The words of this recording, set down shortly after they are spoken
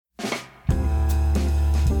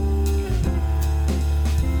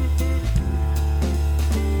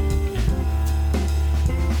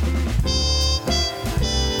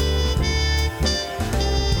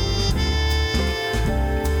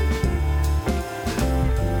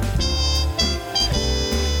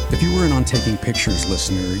If you were an On Taking Pictures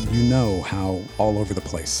listener, you know how all over the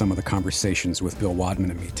place some of the conversations with Bill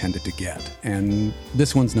Wadman and me tended to get, and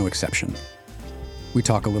this one's no exception. We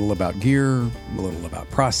talk a little about gear, a little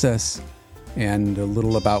about process, and a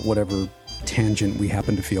little about whatever tangent we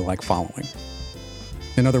happen to feel like following.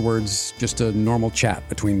 In other words, just a normal chat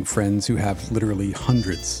between friends who have literally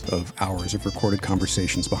hundreds of hours of recorded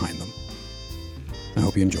conversations behind them. I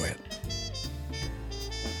hope you enjoy it.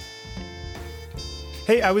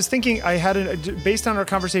 Hey, I was thinking based on our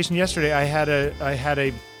conversation yesterday, I had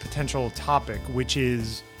a potential topic, which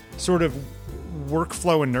is sort of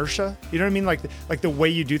workflow inertia. You know what I mean? Like the way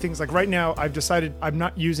you do things. Like right now, I've decided I'm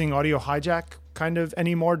not using Audio Hijack kind of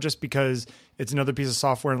anymore just because it's another piece of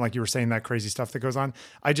software. And like you were saying, that crazy stuff that goes on.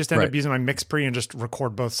 I just end up using my MixPre and just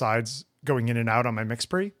record both sides going in and out on my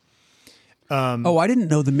MixPre. I didn't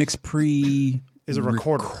know the MixPre is a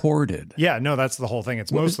recorder. Recorded. Yeah, no, that's the whole thing.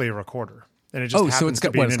 It's mostly a recorder. And it just so it's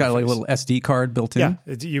got what? It's got like a little SD card built in.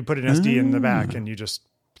 Yeah, you put an SD in the back and you just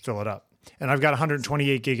fill it up. And I've got a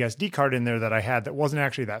 128 gig SD card in there that I had that wasn't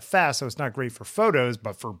actually that fast, so it's not great for photos,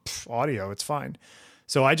 but for audio, it's fine.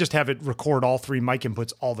 So I just have it record all three mic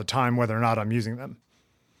inputs all the time, whether or not I'm using them.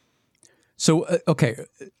 So okay,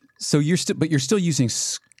 so you're still using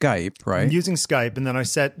Skype, right? I'm using Skype, and then I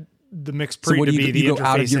set the MixPre so to be the you interface go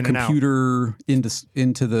out of your in and out. computer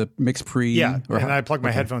into the MixPre. Yeah, and I plug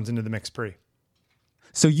my headphones into the MixPre.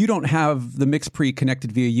 So you don't have the MixPre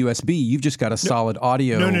connected via USB. You've just got a solid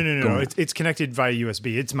audio. No. It's connected via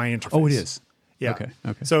USB. It's my interface. Oh, it is. Yeah. Okay.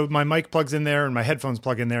 So my mic plugs in there, and my headphones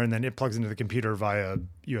plug in there, and then it plugs into the computer via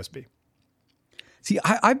USB. See,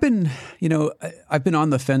 I've been on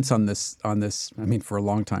the fence on this. I mean, for a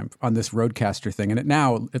long time on this Rodecaster thing, and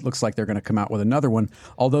now it looks like they're going to come out with another one.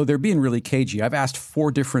 Although they're being really cagey. I've asked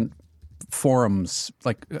 4 different forums,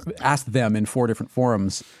 asked them in 4 different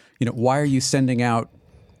forums. Why are you sending out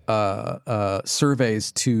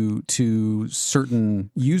surveys to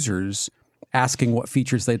certain users asking what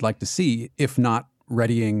features they'd like to see, if not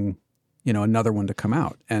readying, another one to come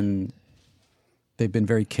out? And they've been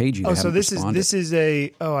very cagey. Oh, so this is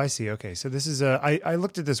a. Oh, I see. Okay, so this is a. I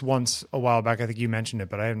looked at this once a while back. I think you mentioned it,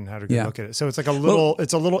 but I haven't had a good look at it. So it's like a little.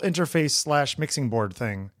 It's a little interface / mixing board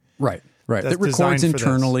thing. Right. It records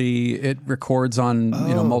internally. It records on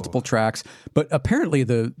multiple tracks. But apparently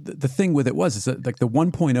the thing with it is that like the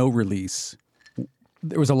 1.0 release,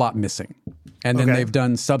 there was a lot missing. And then they've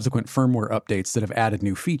done subsequent firmware updates that have added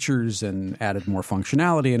new features and added more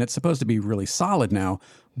functionality. And it's supposed to be really solid now,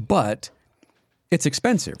 but it's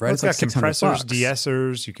expensive, right? Well, it's got compressors,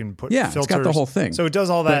 de-essers. You can put filters. It's got the whole thing. So it does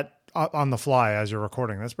all that on the fly as you're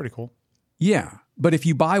recording. That's pretty cool. Yeah. But if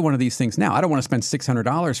you buy one of these things now, I don't want to spend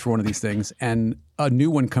 $600 for one of these things, and a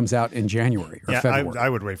new one comes out in January or February. I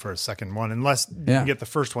would wait for a second one, unless you can get the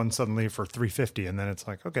first one suddenly for $350, and then it's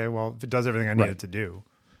like, okay, well, if it does everything I need it to do.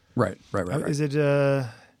 Right. Is it,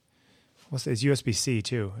 it's USB-C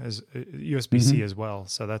too, as USB-C as well,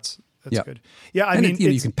 so that's good. Yeah, I mean,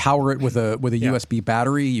 you can power it with a USB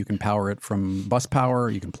battery. You can power it from bus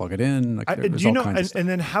power. You can plug it in. Do you know? And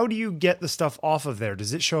then how do you get the stuff off of there?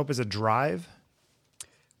 Does it show up as a drive?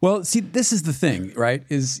 Well, see, this is the thing, right?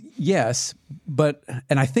 Is yes,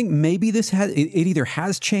 and I think maybe this it either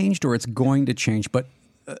has changed or it's going to change, but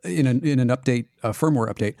in an update, a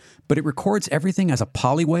firmware update. But it records everything as a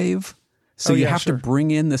polywave. So you have to bring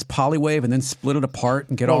in this polywave and then split it apart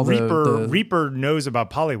and get all the Reaper knows about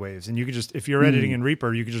polywaves, and you could just, if you're editing in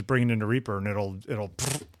Reaper, you could just bring it into Reaper and it'll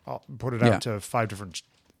put it out to 5 different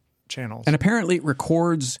channels. And apparently it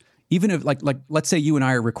records, even if like let's say you and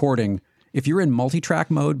I are recording, if you're in multi-track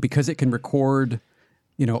mode, because it can record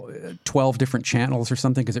 12 different channels or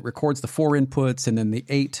something, because it records the 4 inputs and then the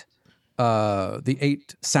 8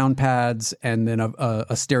 sound pads and then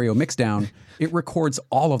a stereo mix down. It records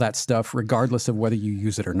all of that stuff regardless of whether you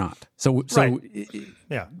use it or not. So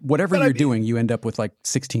whatever you're doing, you end up with like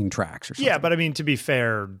 16 tracks or something. Yeah, but I mean, to be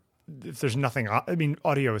fair, if there's nothing, I mean,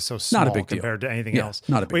 audio is so small compared to anything else.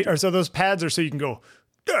 Not a big deal. So those pads are so you can go,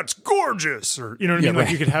 that's gorgeous, or you know what I mean?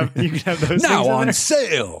 Like you could have those now things on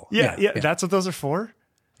sale. Yeah. That's what those are for?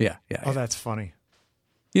 Yeah. Oh, that's funny.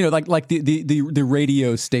 Like the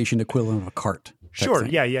radio station equivalent of a cart. Sure.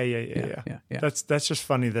 Yeah. That's just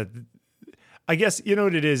funny that, I guess, you know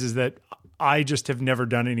what it is that I just have never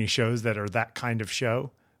done any shows that are that kind of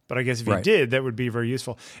show. But I guess if you did, that would be very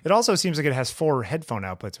useful. It also seems like it has 4 headphone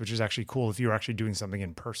outputs, which is actually cool if you're actually doing something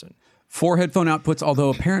in person. 4 headphone outputs, although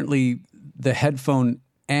apparently the headphone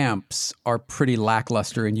amps are pretty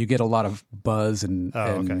lackluster and you get a lot of buzz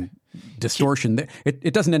and distortion.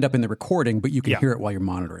 It doesn't end up in the recording, but you can hear it while you're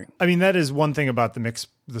monitoring. I mean, that is one thing about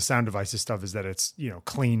the sound devices stuff is that it's,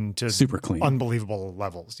 clean to super clean, unbelievable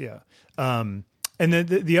levels. Yeah. And then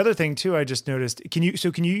the other thing too, I just noticed, can you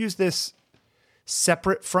use this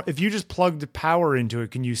separate from, if you just plugged power into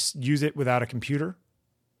it, can you use it without a computer?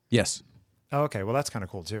 Yes. Oh, okay. Well, that's kind of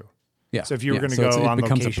cool too. Yeah. So if you were going to go on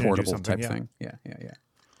becomes location a portable and do something, type thing. Yeah.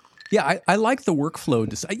 Yeah, I like the workflow.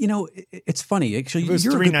 It's funny. Actually, you're a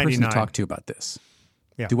good person to talk to about this.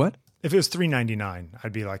 Yeah. Do what? If it was $3.99,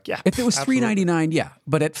 I'd be like, yeah. If it was $3.99, yeah.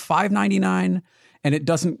 But at $5.99, and it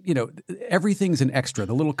doesn't, everything's an extra.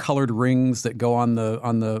 The little colored rings that go on the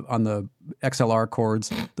XLR cords,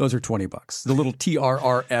 those are $20. The little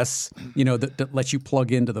TRRS, that lets you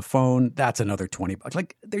plug into the phone, that's another $20.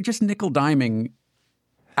 Like they're just nickel diming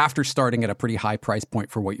after starting at a pretty high price point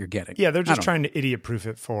for what you're getting. Yeah, they're just trying to idiot proof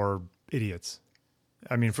it for idiots.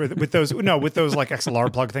 I mean, with those like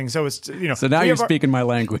XLR plug things. So it's So now you're speaking my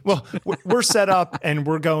language. Well, we're set up and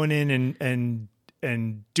we're going in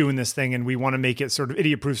and doing this thing, and we want to make it sort of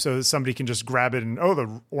idiot proof so that somebody can just grab it and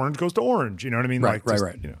the orange goes to orange. You know what I mean? Right.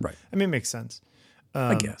 Right. I mean, it makes sense.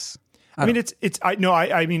 I guess. I mean,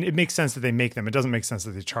 it makes sense that they make them. It doesn't make sense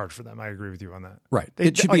that they charge for them. I agree with you on that. Right.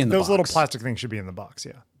 It should be in the those box. little plastic things should be in the box.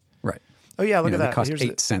 Yeah. Right. Oh yeah, look at that. They cost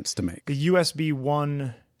 8 cents to make. The USB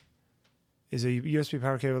 1 is a USB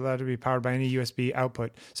power cable allowed to be powered by any USB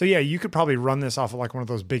output. So yeah, you could probably run this off of like one of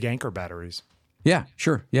those big Anker batteries. Yeah,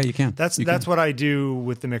 sure. Yeah, you can. That's what I do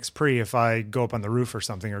with the Mix Pre. If I go up on the roof or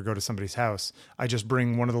something or go to somebody's house, I just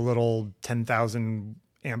bring one of the little 10,000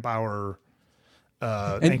 amp hour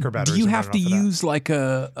Anker batteries. Do you have to use like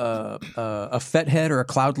a FET head or a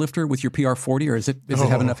cloud lifter with your PR40, or does it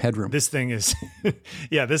have enough headroom? This thing is,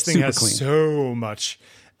 this thing has clean. so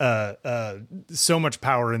much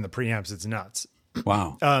power in the preamps. It's nuts.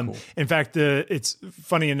 Wow. Cool. In fact, it's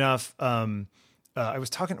funny enough. I was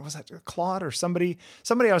talking, was that Claude or somebody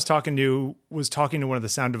I was talking to was talking to one of the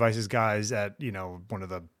Sound Devices guys at, one of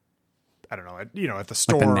the, I don't know, at the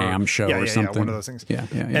store. Like the NAMM show or something. Yeah, one of those things. Yeah.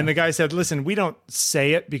 And the guy said, listen, we don't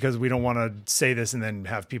say it because we don't want to say this and then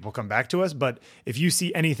have people come back to us. But if you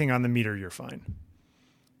see anything on the meter, you're fine.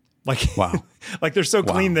 Like, wow. Like they're so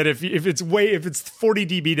clean that if it's 40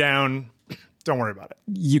 dB down, don't worry about it.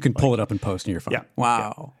 You can pull it up and post and you're fine. Yeah.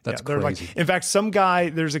 Wow. That's crazy. In fact,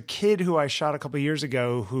 there's a kid who I shot a couple of years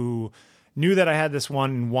ago who knew that I had this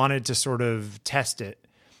one and wanted to sort of test it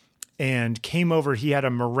and came over. He had a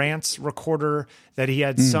Marantz recorder that he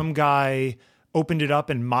had some guy opened it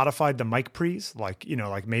up and modified the mic pre's, like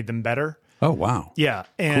made them better. Oh, wow. Yeah.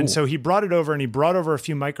 And so he brought it over and he brought over a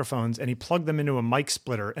few microphones and he plugged them into a mic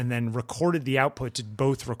splitter and then recorded the output to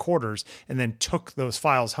both recorders and then took those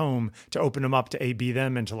files home to open them up to A/B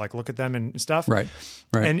them and to like look at them and stuff. Right.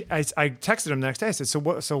 And I texted him the next day. I said, so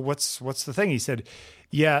what's the thing? He said,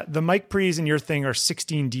 yeah, the mic pre's in your thing are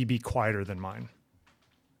 16 dB quieter than mine.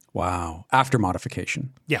 Wow. After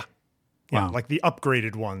modification. Yeah. Yeah. Wow. Like the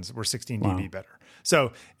upgraded ones were 16 dB better.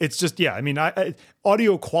 So it's just, I mean, I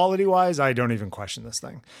audio quality wise, I don't even question this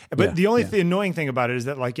thing. But the only annoying thing about it is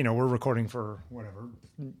that we're recording for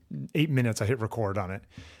 8 minutes. I hit record on it.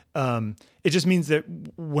 It just means that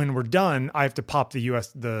when we're done, I have to pop the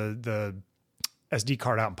SD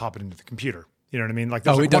card out and pop it into the computer. You know what I mean? Like,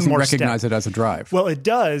 it doesn't recognize it as a drive. Well, it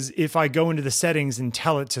does if I go into the settings and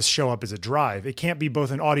tell it to show up as a drive. It can't be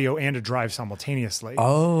both an audio and a drive simultaneously.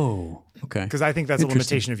 Oh, okay. Because I think that's a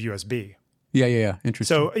limitation of USB. Yeah.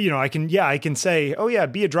 Interesting. So, I can say,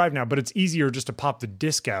 be a drive now, but it's easier just to pop the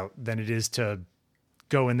disc out than it is to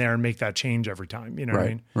go in there and make that change every time. You know what I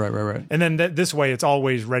mean? Right. And then this way it's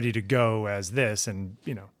always ready to go as this. And,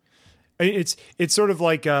 it's sort of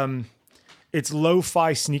like, it's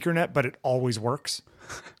lo-fi sneakernet, but it always works,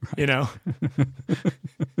 And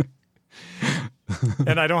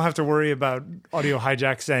I don't have to worry about Audio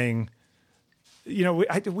Hijack saying,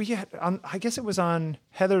 we had I guess it was on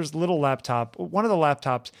Heather's little laptop, one of the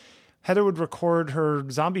laptops. Heather would record her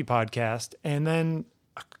zombie podcast, and then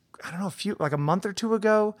I don't know, a month or two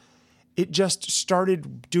ago, it just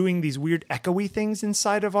started doing these weird echoey things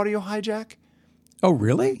inside of Audio Hijack. Oh,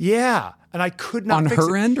 really? Yeah, and I could not on fix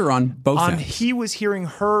her it. end or on both ends. He was hearing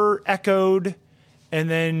her echoed, and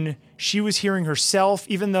then she was hearing herself,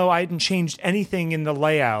 even though I hadn't changed anything in the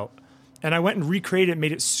layout. And I went and recreated it,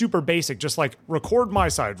 made it super basic, just like record my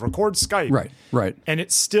side, record Skype. Right. And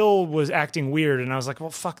it still was acting weird. And I was like,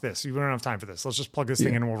 well, fuck this. We don't have time for this. Let's just plug this thing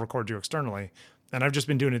in and we'll record you externally. And I've just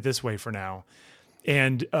been doing it this way for now.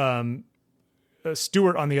 And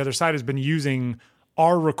Stuart on the other side has been using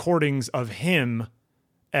our recordings of him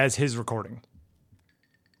as his recording.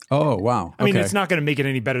 Oh, wow. I mean, Okay. it's not going to make it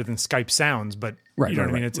any better than Skype sounds, but Right, you know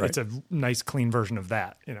right, what I mean? right, It's a nice, clean version of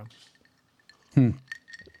that, you know?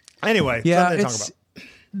 Anyway, Yeah, something to talk about.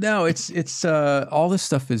 no, it's all this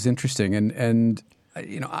stuff is interesting, and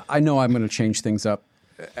you know, I know I'm going to change things up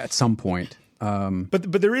at some point.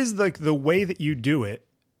 But there is like the way that you do it,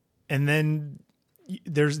 and then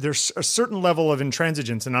there's a certain level of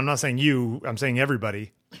intransigence, and I'm not saying you, I'm saying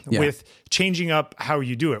everybody, with changing up how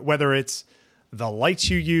you do it, whether it's the lights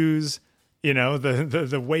you use, you know,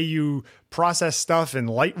 the way you process stuff in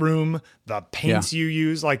Lightroom, the paints you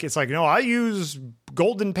use. Like, it's like, no, I use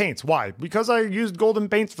golden paints. Why? Because I used golden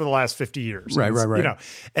paints for the last 50 years. Right. You know,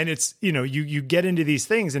 and it's, you know, you get into these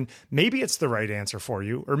things, and maybe it's the right answer for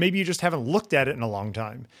you, or maybe you just haven't looked at it in a long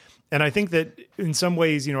time. And I think that in some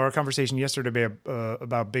ways, you know, our conversation yesterday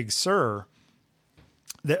about Big Sur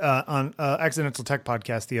on Accidental Tech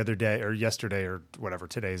Podcast the other day, or yesterday, or whatever,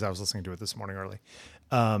 today's, I was listening to it this morning early.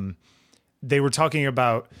 They were talking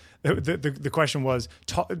about, the question was,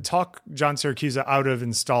 talk John Siracusa out of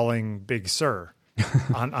installing Big Sur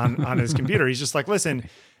on his computer. He's just like, listen,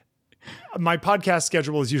 my podcast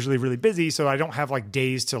schedule is usually really busy, so I don't have like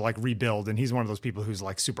days to like rebuild. And he's one of those people who's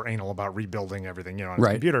like super anal about rebuilding everything, you know, on his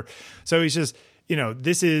computer. So he's just, you know,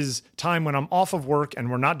 this is time when I'm off of work and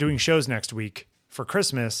we're not doing shows next week for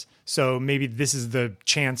Christmas. So maybe this is the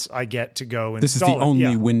chance I get to go and this is the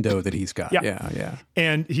only window that he's got. Yeah.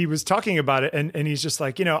 And he was talking about it, and he's just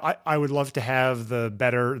like, you know, I would love to have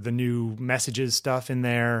the new messages stuff in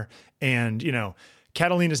there. And, you know,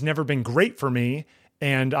 Catalina's never been great for me.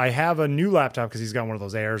 And I have a new laptop because he's got one of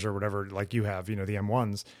those Airs or whatever, like you have, you know, the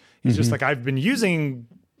M1s. He's just like, I've been using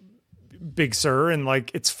Big Sur, and like,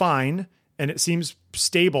 it's fine. And it seems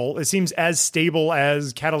stable. It seems as stable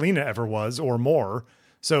as Catalina ever was, or more.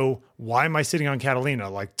 So why am I sitting on Catalina?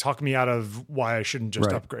 Like, talk me out of why I shouldn't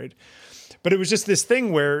just upgrade. But it was just this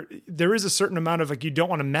thing where there is a certain amount of like, you don't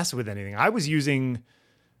want to mess with anything. I was using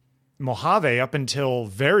Mojave up until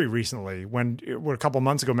very recently, when a couple of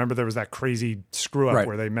months ago, remember there was that crazy screw up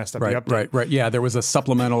where they messed up the update. Right. Yeah, there was a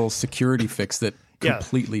supplemental security fix that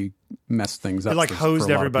completely messed things up. It like hosed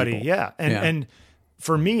everybody. Yeah. And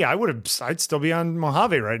for me, I'd still be on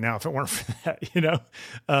Mojave right now if it weren't for that, you know,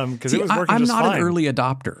 because it was working just fine. I'm not an early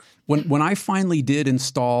adopter. When I finally did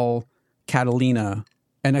install Catalina,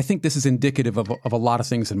 and I think this is indicative of a lot of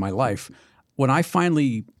things in my life, when I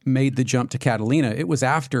finally made the jump to Catalina, it was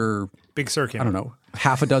after Big Sur came. I don't know,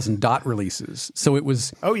 half a dozen dot releases. So it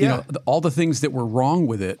was, you know, all the things that were wrong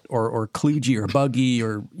with it, or kludgy or buggy,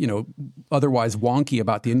 or, you know, otherwise wonky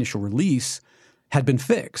about the initial release had been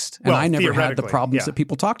fixed. And I never had the problems that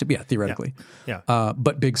people talked about. Yeah, theoretically. Yeah.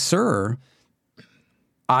 But Big Sur,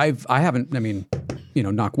 I haven't, I mean, you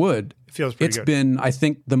know, knock wood. It feels pretty good. It's been, I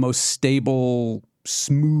think, the most stable,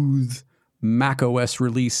 smooth Mac OS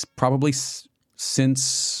release probably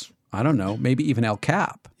since, I don't know, maybe even El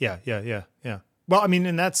Cap. Yeah. Well, I mean,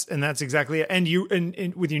 and that's exactly it. And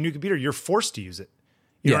and with your new computer, you're forced to use it.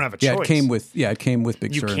 You don't have a choice. It came with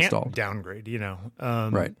Big Sur installed. You can't downgrade, you know.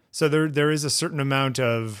 Right. So there is a certain amount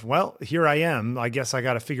of, well, here I am. I guess I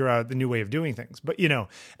got to figure out the new way of doing things. But, you know,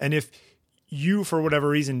 and if you, for whatever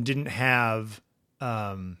reason, didn't have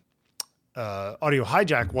Audio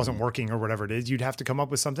Hijack wasn't working or whatever it is, you'd have to come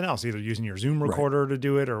up with something else, either using your Zoom recorder to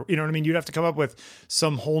do it, or, you know what I mean? You'd have to come up with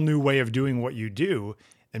some whole new way of doing what you do.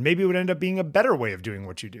 And maybe it would end up being a better way of doing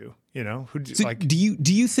what you do, you know? So do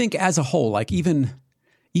you think as a whole, like even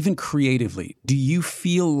creatively, do you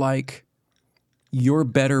feel like you're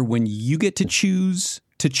better when you get to choose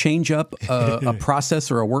to change up a process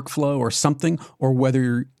or a workflow or something, or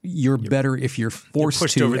whether you're better if you're forced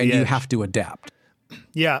to and you have to adapt?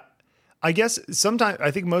 Yeah. I guess sometimes,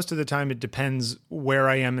 I think most of the time it depends where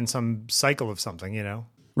I am in some cycle of something, you know?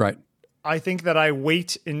 Right. I think that I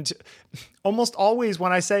wait into almost always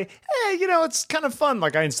when I say, hey, you know, it's kind of fun.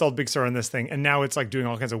 Like I installed Big Sur on this thing, and now it's like doing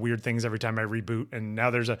all kinds of weird things every time I reboot. And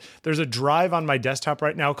now there's a drive on my desktop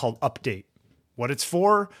right now called Update. What it's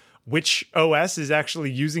for, which OS is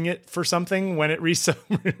actually using it for something when it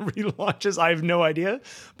relaunches, I have no idea.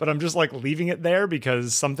 But I'm just like leaving it there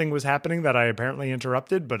because something was happening that I apparently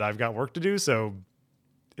interrupted, but I've got work to do, so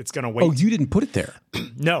it's going to wait. Oh, you didn't put it there?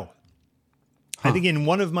 No. I think in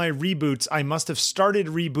one of my reboots, I must have started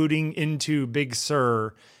rebooting into Big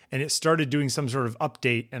Sur, and it started doing some sort of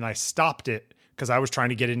update, and I stopped it because I was trying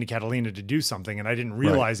to get into Catalina to do something, and I didn't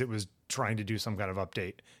realize it was trying to do some kind of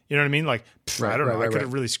update. You know what I mean? Like, I don't know. I could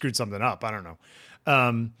have really screwed something up. I don't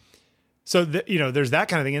know. So, you know, there's that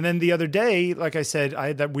kind of thing. And then the other day, like I said, I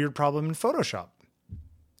had that weird problem in Photoshop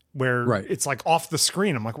where it's like off the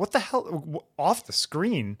screen. I'm like, what the hell? Off the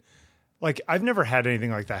screen? Like I've never had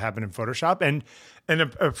anything like that happen in Photoshop. And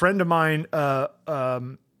a friend of mine,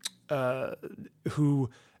 who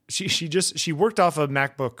she worked off a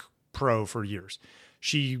MacBook Pro for years.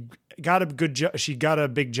 She got a good job. She got a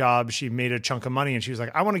big job. She made a chunk of money and she was like,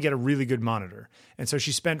 I want to get a really good monitor. And so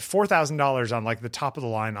she spent $4,000 on like the top of the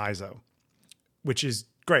line ISO, which is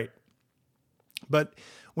great. But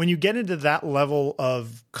when you get into that level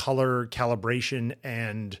of color calibration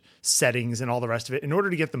and settings and all the rest of it, in order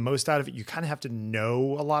to get the most out of it, you kind of have to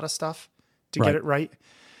know a lot of stuff to get it right.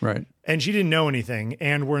 Right. And she didn't know anything.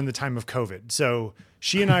 And we're in the time of COVID. So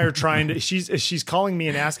she and I are trying to, she's calling me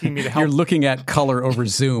and asking me to help. You're looking at color over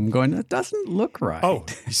Zoom going, that doesn't look right. Oh,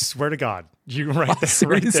 I swear to God. You're right there.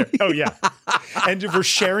 Right there. Oh, yeah. And we're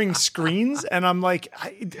sharing screens. And I'm like,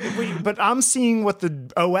 wait, but I'm seeing what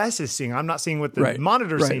the OS is seeing. I'm not seeing what the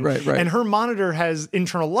monitor's seeing. Right. And her monitor has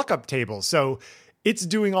internal lookup tables. So it's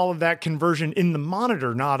doing all of that conversion in the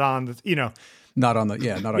monitor, not on the, Not on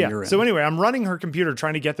your end. So anyway, I'm running her computer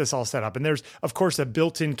trying to get this all set up. And there's, of course, a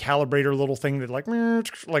built-in calibrator little thing that like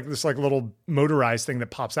this like little motorized thing that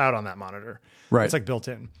pops out on that monitor. Right. It's like built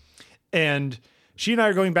in. And she and I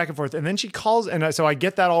are going back and forth. And then she calls, and so I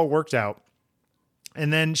get that all worked out.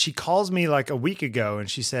 And then she calls me like a week ago and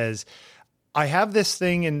she says, I have this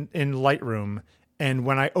thing in Lightroom. And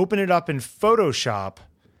when I open it up in Photoshop,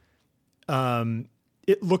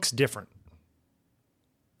 it looks different.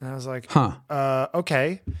 And I was like,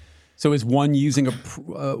 okay. So is one using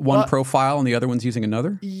one profile and the other one's using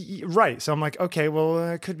another? Right. So I'm like, okay,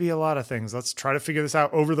 well, it could be a lot of things. Let's try to figure this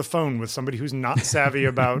out over the phone with somebody who's not savvy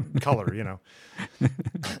about color,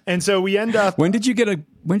 And so we end up. When did you get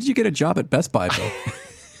a job at Best Buy, Bill?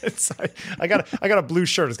 I got a blue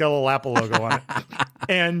shirt. It's got a little Apple logo on it,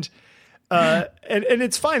 and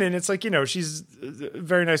it's fine. And it's like, she's a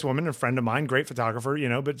very nice woman, a friend of mine, great photographer,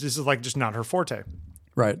 but this is like just not her forte.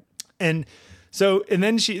 Right. And so, and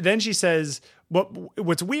then she says,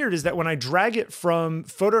 what's weird is that when I drag it from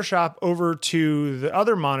Photoshop over to the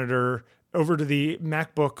other monitor, over to the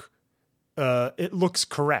MacBook, it looks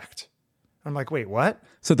correct. I'm like, wait, what?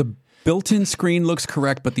 So the built-in screen looks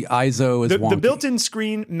correct, but the ISO is wonky. The built-in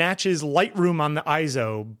screen matches Lightroom on the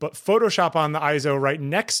ISO, but Photoshop on the ISO right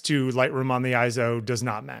next to Lightroom on the ISO does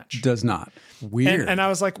not match. Does not. Weird. And I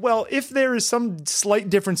was like, well, if there is some slight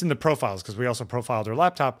difference in the profiles, because we also profiled her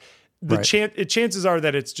laptop, chances are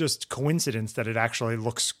that it's just coincidence that it actually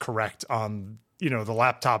looks correct on, the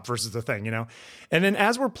laptop versus the thing, And then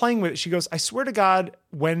as we're playing with it, she goes, I swear to God,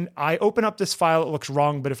 when I open up this file, it looks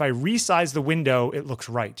wrong, but if I resize the window, it looks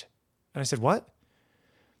right. And I said, what?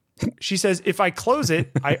 She says, if I close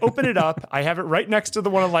it, I open it up, I have it right next to the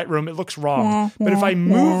one in Lightroom, it looks wrong. But if I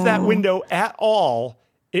move that window at all,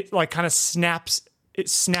 it like kind of snaps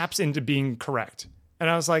into being correct. And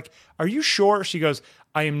I was like, are you sure? She goes,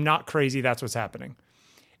 I am not crazy. That's what's happening.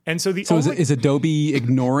 And so is Adobe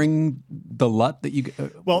ignoring the LUT that you?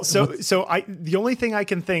 The only thing I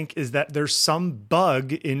can think is that there's some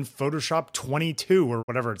bug in Photoshop 22 or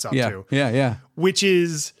whatever it's up to. Yeah. Which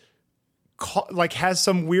is has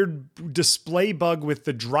some weird display bug with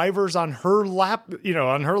the drivers on her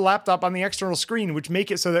laptop on the external screen, which make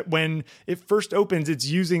it so that when it first opens, it's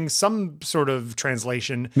using some sort of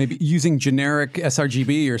translation. Maybe using generic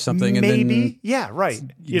sRGB or something. And then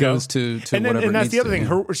goes to and whatever. And that's it the other thing.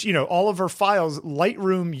 Her, all of her files,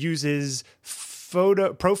 Lightroom uses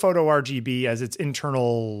ProPhoto RGB as its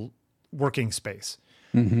internal working space.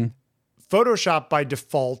 Mm-hmm. Photoshop by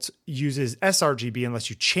default uses sRGB unless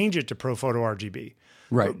you change it to ProPhoto RGB.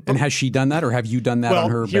 Right. And has she done that, or have you done that on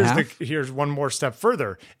her behalf? Here's one more step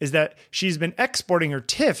further, is that she's been exporting her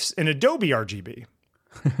TIFFs in Adobe RGB.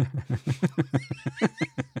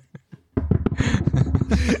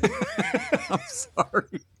 I'm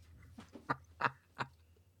sorry.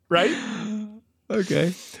 Right?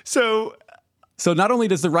 Okay. So not only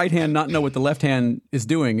does the right hand not know what the left hand is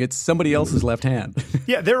doing, it's somebody else's left hand.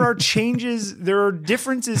 Yeah, there are changes, there are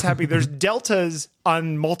differences happening. There's deltas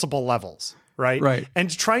on multiple levels, right? Right. And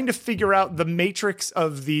trying to figure out the matrix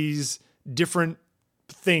of these different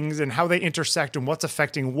things and how they intersect and what's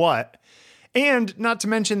affecting what. And not to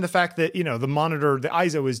mention the fact that, the monitor, the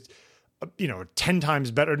ISO is 10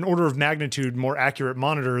 times better, an order of magnitude more accurate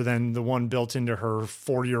monitor than the one built into her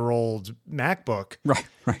 4-year-old MacBook.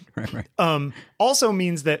 Right. Also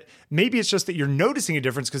means that maybe it's just that you're noticing a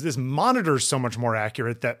difference because this monitor is so much more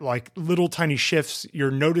accurate that like little tiny shifts,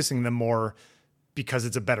 you're noticing them more because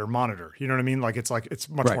it's a better monitor. You know what I mean? It's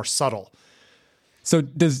much more subtle. So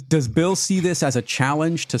does Bill see this as a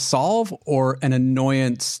challenge to solve or an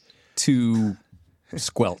annoyance to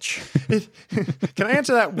squelch? Can I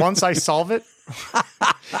answer that once I solve it?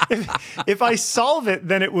 if I solve it,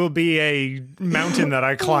 then it will be a mountain that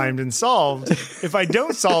I climbed and solved. If I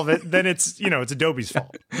don't solve it, then it's Adobe's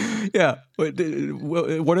fault. Yeah.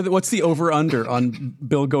 What's the over under on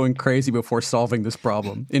Bill going crazy before solving this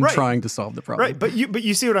problem in trying to solve the problem? Right. But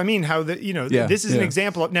you see what I mean? How this is an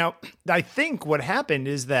example of, now I think what happened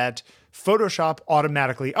is that Photoshop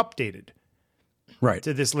automatically updated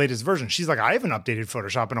to this latest version. She's like, I haven't updated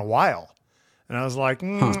Photoshop in a while. And I was like,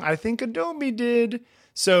 I think Adobe did.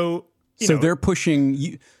 So they're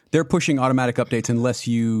pushing automatic updates unless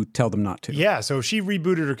you tell them not to. Yeah. So if she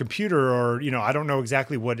rebooted her computer, or I don't know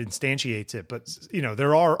exactly what instantiates it, but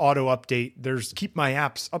there are auto update. There's keep my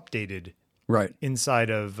apps updated inside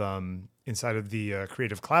of the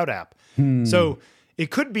Creative Cloud app. So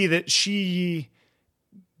it could be that she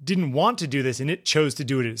didn't want to do this and it chose to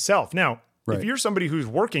do it itself. Now, if you're somebody who's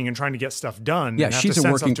working and trying to get stuff done, yeah, she's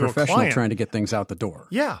a working professional trying to get things out the door.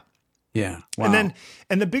 Yeah. Yeah. Wow.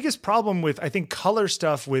 And the biggest problem with, I think, color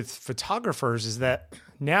stuff with photographers is that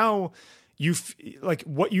now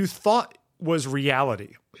what you thought was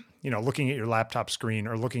reality, looking at your laptop screen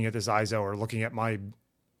or looking at this ISO or looking at my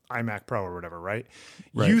iMac Pro or whatever, right?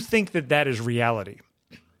 You think that is reality.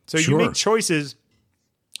 So you make choices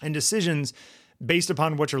and decisions based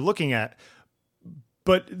upon what you're looking at.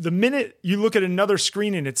 But the minute you look at another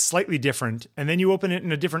screen and it's slightly different, and then you open it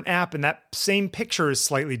in a different app and that same picture is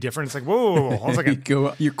slightly different, it's like, whoa, hold on a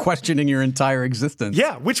second. You're questioning your entire existence.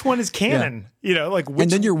 Yeah, which one is canon? Yeah. And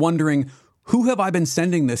then you're wondering, who have I been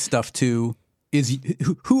sending this stuff to?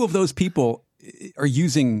 Who of those people are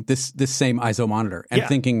using this same ISO monitor and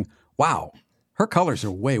thinking, wow, her colors are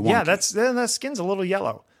way wonky. Yeah, that skin's a little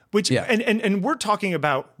yellow. And we're talking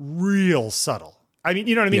about real subtle. I mean,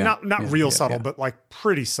 you know what I mean? Not real subtle, but like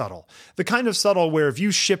pretty subtle. The kind of subtle where if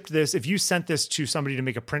you sent this to somebody to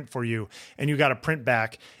make a print for you and you got a print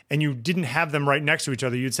back and you didn't have them right next to each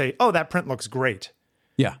other, you'd say, oh, that print looks great.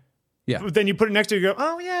 Yeah. Yeah. But then you put it next to you and go,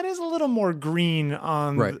 oh yeah, it is a little more green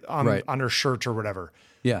on her shirt or whatever.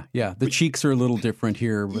 Yeah. Yeah. The cheeks are a little different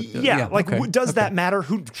here. But, does that matter?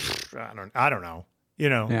 I don't know.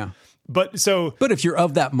 Yeah. But if you're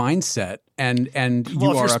of that mindset and if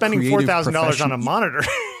you're spending $4,000 on a monitor,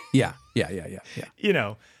 yeah.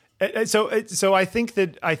 So I think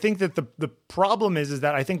that the problem is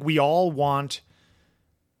that I think we all want,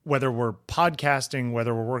 whether we're podcasting,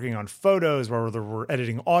 whether we're working on photos, whether we're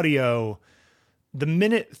editing audio, the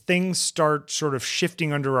minute things start sort of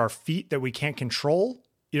shifting under our feet that we can't control,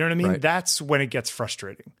 you know what I mean? That's when it gets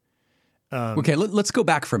frustrating. Okay, let's go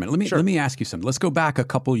back for a minute. Let me ask you something. Let's go back a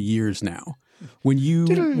couple years now. When you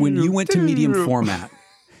went to medium format,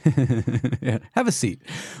 have a seat.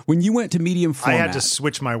 When you went to medium format, I had to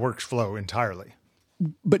switch my workflow entirely.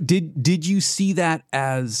 But did you see that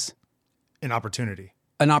as an opportunity?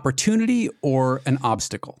 An opportunity or an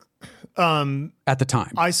obstacle? At the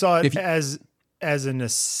time, I saw it as a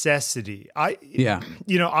necessity. I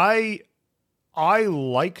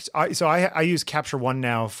use Capture One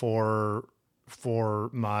now for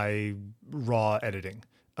my raw editing.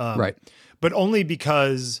 But only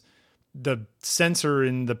because the sensor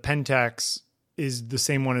in the Pentax is the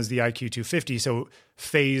same one as the IQ250. So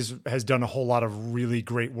Phase has done a whole lot of really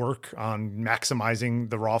great work on maximizing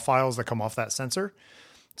the raw files that come off that sensor.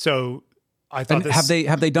 So I thought have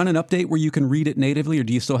they done an update where you can read it natively, or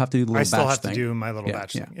do you still have to do the little batch thing? I still have to do my little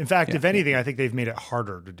batch thing. In fact, if anything, I think they've made it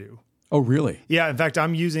harder to do. Oh, really? Yeah. In fact,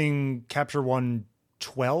 I'm using Capture One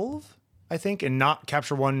 12, I think, and not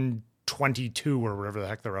Capture One 22 or whatever the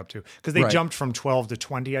heck they're up to. Because they jumped from 12 to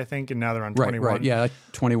 20, I think, and now they're on 21. Right. Yeah,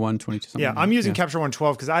 21, 22. Something. Yeah, I'm using Capture One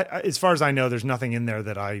 12 because as far as I know, there's nothing in there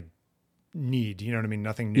that I need. You know what I mean?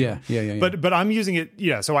 Nothing new. Yeah. But I'm using it.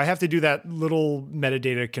 Yeah. So I have to do that little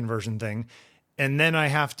metadata conversion thing, and then I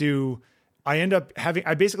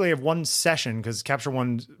basically have one session because Capture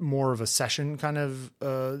One's more of a session kind of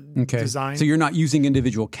design. So you're not using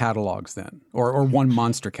individual catalogs then, or one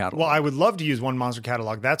monster catalog? Well, I would love to use one monster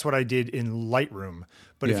catalog. That's what I did in Lightroom.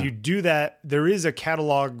 But if you do that, there is a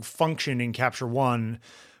catalog function in Capture One,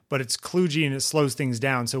 but it's kludgy and it slows things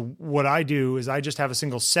down. So what I do is I just have a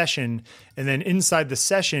single session, and then inside the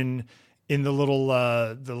session, in the little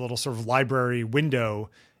sort of library window,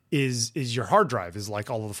 is your hard drive, is like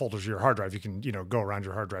all of the folders of your hard drive. You can, go around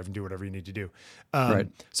your hard drive and do whatever you need to do.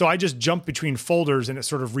 So I just jump between folders and it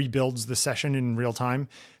sort of rebuilds the session in real time.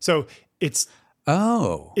 So it's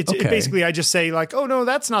basically, I just say like, oh no,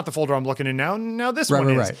 that's not the folder I'm looking in now. Now this one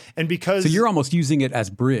is. Right. And because. So you're almost using it as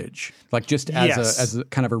bridge, like just as a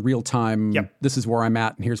kind of a real time, this is where I'm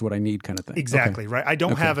at and here's what I need kind of thing. Exactly. Okay. Right. I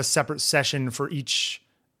don't have a separate session for each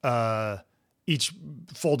each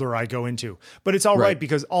folder I go into. But it's all right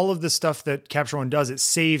because all of the stuff that Capture One does, it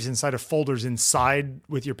saves inside of folders inside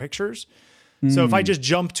with your pictures. So if I just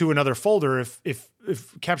jump to another folder, if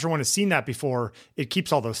Capture One has seen that before, it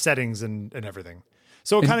keeps all those settings and everything.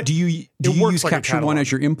 So it kind of do you use like Capture One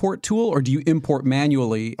as your import tool, or do you import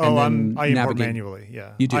manually? And then I import manually.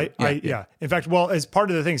 Yeah, you do. Yeah. In fact, well, as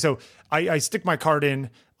part of the thing, so I stick my card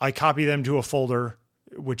in, I copy them to a folder,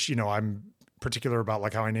 which I'm particular about,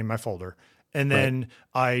 like how I name my folder, and then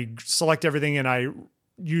I select everything and I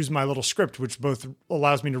use my little script, which both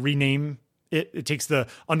allows me to rename. It takes the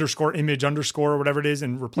underscore image underscore or whatever it is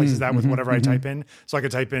and replaces that with whatever I type in. So I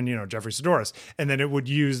could type in, Jeffrey Sidoris, and then it would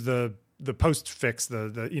use the postfix,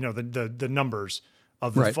 the numbers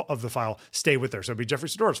of the file stay with there. So it'd be Jeffrey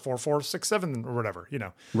Sidoris 4467 or whatever,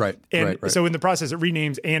 Right. And so in the process, it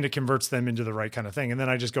renames and it converts them into the right kind of thing. And then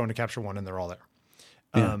I just go into Capture One and they're all there.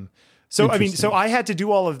 Yeah. So I had to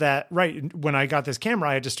do all of that right when I got this camera.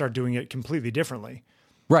 I had to start doing it completely differently.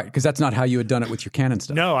 Right, because that's not how you had done it with your Canon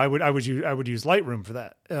stuff. No, I would use Lightroom for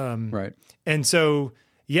that. Right. And so,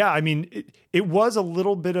 yeah, it was a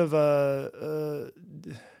little bit of a,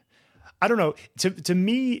 I don't know. To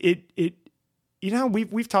me, it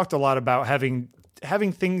we've talked a lot about having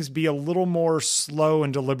things be a little more slow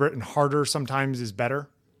and deliberate and harder sometimes is better.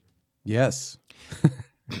 Yes.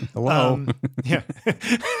 Hello. Yeah.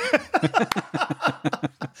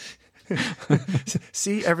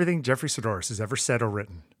 See everything Jeffrey Sidoris has ever said or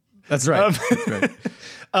written. That's right. That's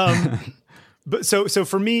right. But so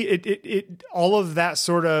for me, it all of that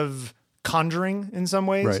sort of conjuring in some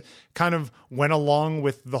ways kind of went along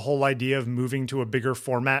with the whole idea of moving to a bigger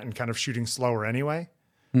format and kind of shooting slower anyway.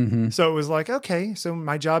 Mm-hmm. So it was like, okay, so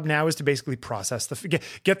my job now is to basically process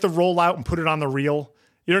get the roll out and put it on the reel.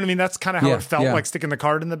 You know what I mean? That's kind of how it felt like sticking the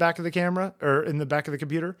card in the back of the camera or in the back of the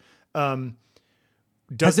computer.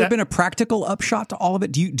 Has there been a practical upshot to all of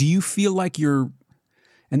it? Do you feel like you're,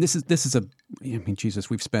 and this is Jesus,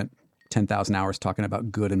 we've spent 10,000 hours talking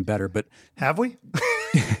about good and better, but have we?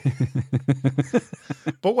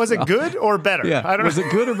 But was it good or better? Yeah. I don't know. Was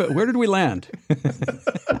it good or better? Where did we land?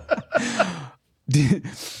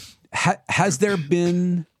 Has there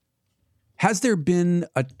been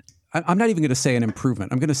a, I'm not even going to say an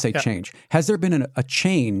improvement. I'm going to say change. Has there been a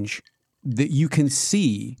change that you can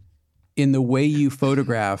see in the way you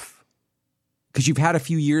photograph? Because you've had a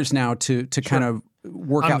few years now to kind of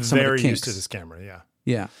work out some of the kinks. I'm very used to this camera. Yeah.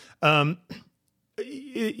 Yeah.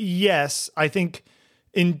 Yes, I think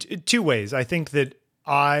in two ways. I think that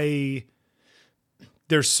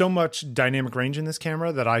there's so much dynamic range in this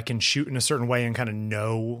camera that I can shoot in a certain way and kind of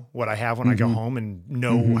know what I have when I go home and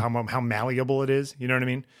know how malleable it is. You know what I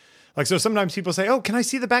mean? Like, so sometimes people say, "Oh, can I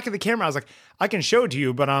see the back of the camera?" I was like, "I can show it to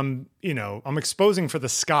you, but I'm exposing for the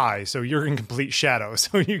sky, so you're in complete shadow,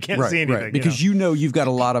 so you can't see anything." Right. Because you've got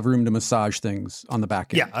a lot of room to massage things on the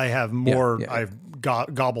back end. Yeah, I have more. I have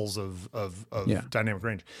gobbles of dynamic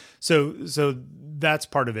range. So that's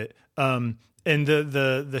part of it. And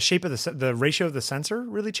the shape of the ratio of the sensor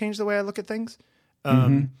really changed the way I look at things.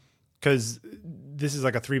 Because this is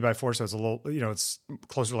like a 3x4, so it's a little, it's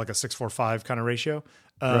closer to like a 6:4:5 kind of ratio,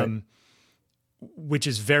 which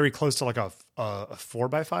is very close to like a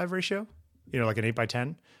 4x5 ratio, like an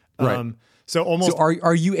 8x10. Right. So almost. So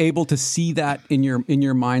are you able to see that in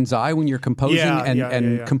your mind's eye when you're composing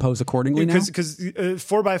and compose accordingly now? Because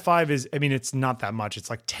 4x5 is, it's not that much. It's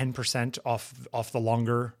like 10% off the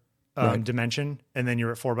longer dimension, and then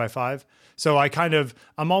you're at 4x5. So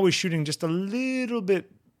I'm always shooting just a little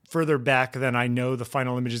bit further back than I know the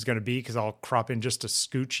final image is going to be, because I'll crop in just a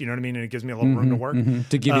scooch, you know what I mean? And it gives me a little room to work.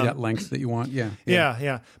 To give you that length that you want. Yeah.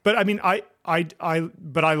 But I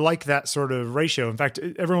like that sort of ratio. In fact,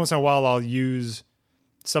 every once in a while I'll use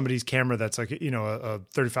somebody's camera that's like, a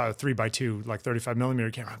 3x2, like 35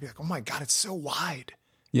 millimeter camera. I'll be like, oh my God, it's so wide.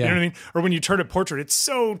 Yeah. You know what I mean? Or when you turn a portrait, it's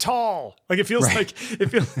so tall. Like it feels like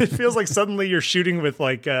it feels like suddenly you're shooting with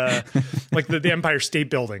like the Empire State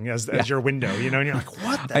Building as your window, and you're like,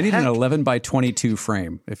 what the I need heck? an 11x22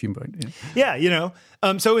 frame if you Yeah,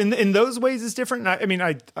 so in those ways it's different. I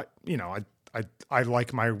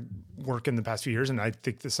like my work in the past few years, and I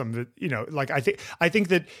think that some of it, I think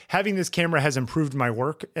that having this camera has improved my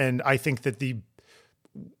work, and I think that the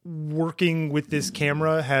working with this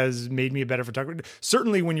camera has made me a better photographer.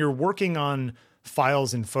 Certainly when you're working on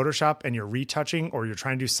files in Photoshop and you're retouching, or you're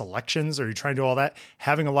trying to do selections, or you're trying to do all that,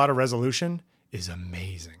 having a lot of resolution is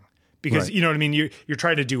amazing. Because you know what I mean? You're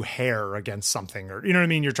trying to do hair against something, or you know what I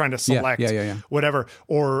mean? You're trying to select whatever,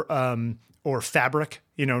 or fabric,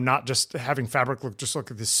 not just having fabric look like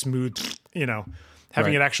this smooth,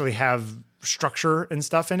 having it actually have structure and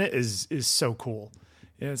stuff in it is so cool.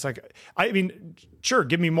 It's like, I mean, sure,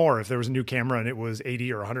 give me more. If there was a new camera and it was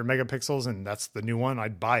 80 or 100 megapixels and that's the new one,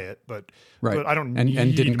 I'd buy it. But I don't need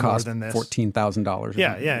and didn't more cost than this. $14,000.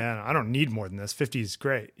 Yeah. I don't need more than this. 50 is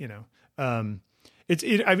great,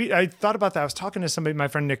 I thought about that. I was talking to somebody, my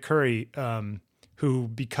friend Nick Curry, who,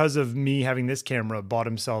 because of me having this camera, bought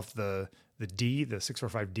himself the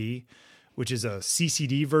 645D, which is a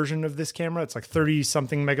CCD version of this camera. It's like 30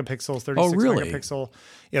 something megapixels, 36 megapixel.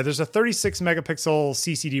 Yeah, there's a 36 megapixel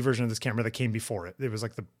CCD version of this camera that came before it. It was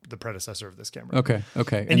like the predecessor of this camera. Okay.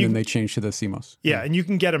 And then they changed to the CMOS. Yeah, and you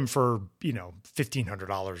can get them for,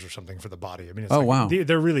 $1,500 or something for the body. I mean, it's wow.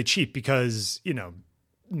 They're really cheap because,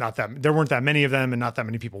 there weren't that many of them and not that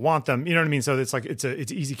many people want them. You know what I mean? So it's like, it's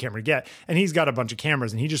easy camera to get. And he's got a bunch of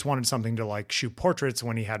cameras and he just wanted something to like shoot portraits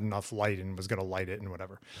when he had enough light and was going to light it and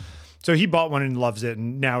whatever. So he bought one and loves it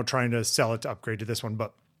and now trying to sell it to upgrade to this one.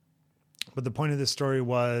 But the point of this story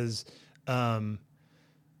was, I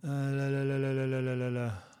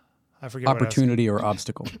forget opportunity or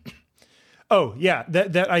obstacle. Oh yeah.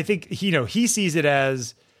 That I think, he sees it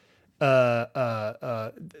as,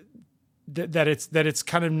 that it's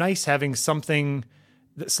kind of nice having something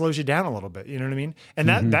that slows you down a little bit. You know what I mean? And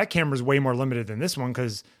that camera is way more limited than this one.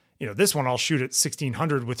 Cause this one I'll shoot at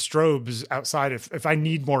 1600 with strobes outside. If I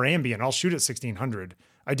need more ambient, I'll shoot at 1600.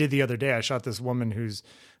 I did the other day. I shot this woman who's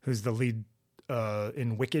the lead,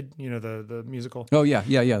 in Wicked, the musical. Oh yeah.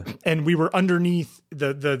 And we were underneath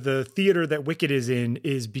the theater that Wicked is in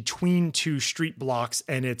is between two street blocks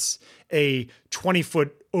and it's a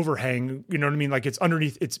 20-foot overhang. You know what I mean? Like it's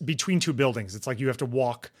underneath, it's between two buildings. It's like you have to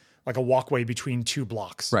walk like a walkway between two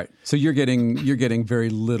blocks. Right. So you're getting very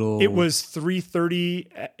little. It was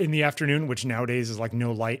 3:30 in the afternoon, which nowadays is like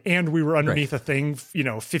no light. And we were underneath a thing,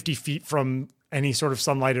 50 feet from any sort of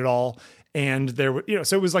sunlight at all. And there were,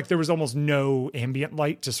 so it was like there was almost no ambient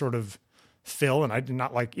light to sort of fill. And I did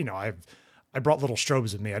not like, I brought little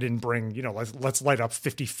strobes with me. I didn't bring, let's light up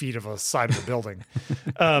 50 feet of a side of the building.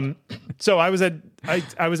 So I was at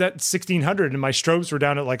 1600 and my strobes were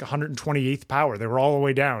down at like 128th power. They were all the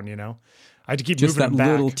way down, I had to keep just moving them back. Just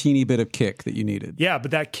that little teeny bit of kick that you needed. Yeah,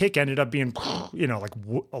 but that kick ended up being, like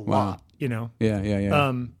a lot,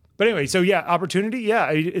 Yeah. But anyway, so yeah, opportunity. Yeah,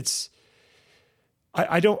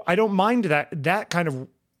 I don't mind that kind of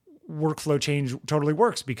workflow change totally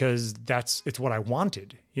works because it's what I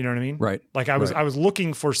wanted. You know what I mean? Right. Like I was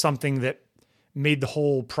looking for something that made the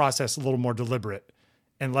whole process a little more deliberate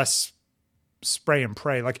and less spray and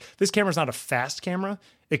pray. Like this camera's not a fast camera.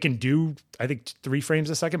 It can do, I think 3 frames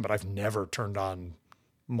a second, but I've never turned on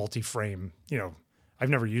multi-frame, I've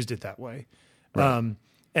never used it that way. Right.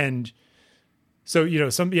 And so,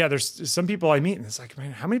 there's some people I meet and it's like,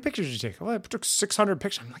 man, how many pictures did you take? Well, I took 600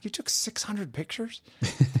 pictures. I'm like, you took 600 pictures?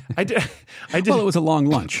 I did. Well, it was a long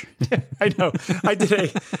lunch. I know. I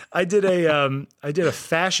did a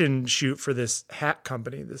fashion shoot for this hat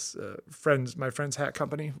company, my friend's hat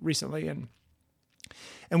company recently. And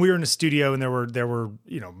we were in a studio and there were,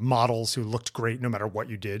 models who looked great no matter what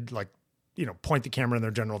you did, like, point the camera in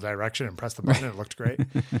their general direction and press the button and it looked great.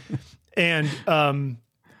 And,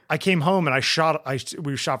 I came home and we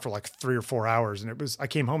shot for like 3 or 4 hours and I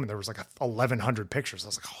came home and there was like 1,100 pictures. I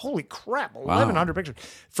was like, holy crap, 1,100 pictures.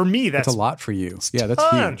 For me, that's a lot for you. Yeah, that's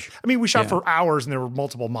huge. I mean, we shot for hours and there were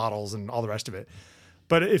multiple models and all the rest of it,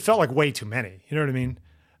 but it felt like way too many. You know what I mean?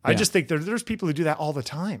 I just think there's people who do that all the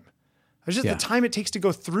time. It's just the time it takes to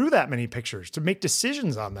go through that many pictures, to make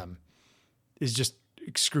decisions on them is just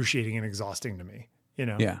excruciating and exhausting to me,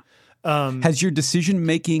 Yeah. Has your decision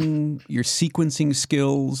making, your sequencing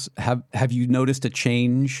skills, have you noticed a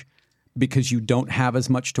change because you don't have as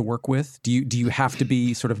much to work with? Do you have to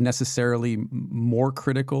be sort of necessarily more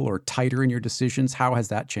critical or tighter in your decisions? How has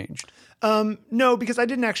that changed? No, because I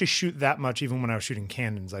didn't actually shoot that much. Even when I was shooting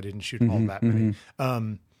Canons, I didn't shoot all that many.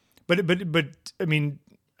 But I mean,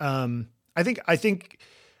 I think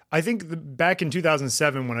back in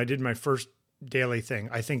 2007 when I did my first daily thing,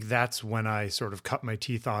 I think that's when I sort of cut my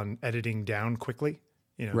teeth on editing down quickly,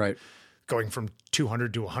 right. Going from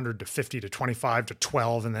 200 to 100 to 50 to 25 to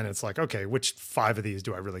 12. And then it's like, okay, which 5 of these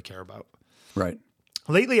do I really care about? Right.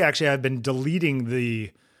 Lately, actually, I've been deleting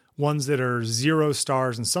the ones that are 0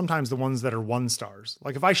 stars and sometimes the ones that are 1 stars.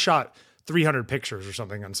 Like if I shot 300 pictures or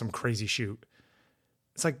something on some crazy shoot,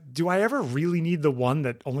 it's like, do I ever really need the one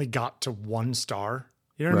that only got to 1 star?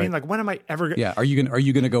 You know what I mean? Like when am I ever? Yeah. Are you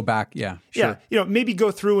going to go back? Yeah. Sure. Yeah. Maybe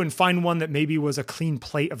go through and find one that maybe was a clean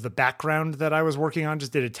plate of the background that I was working on.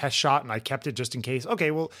 Just did a test shot and I kept it just in case.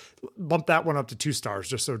 Okay. Well, bump that one up to 2 stars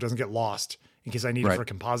just so it doesn't get lost in case I need it for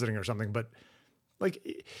compositing or something. But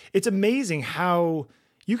like, it's amazing how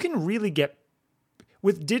you can really get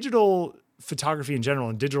with digital photography in general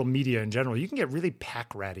and digital media in general, you can get really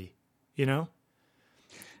pack ratty, you know?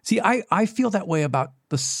 See, I feel that way about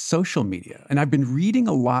the social media, and I've been reading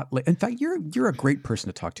a lot. In fact, you're a great person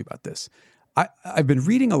to talk to about this. I've been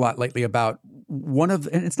reading a lot lately about and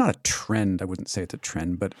it's not a trend. I wouldn't say it's a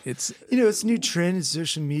trend, but it's it's a new trend in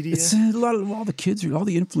social media. It's a lot of all the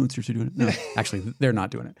influencers are doing it. No, actually, they're not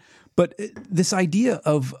doing it. But this idea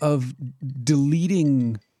of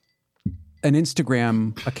deleting an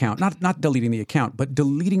Instagram account, not deleting the account, but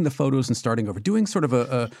deleting the photos and starting over, doing sort of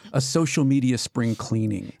a social media spring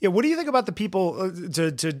cleaning. Yeah. What do you think about the people,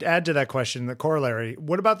 to add to that question, the corollary,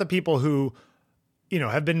 what about the people who,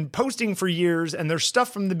 have been posting for years and there's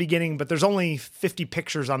stuff from the beginning, but there's only 50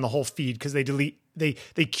 pictures on the whole feed because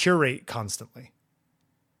they curate constantly?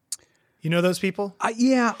 You know those people?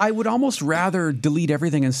 Yeah, I would almost rather delete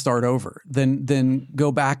everything and start over than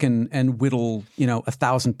go back and whittle,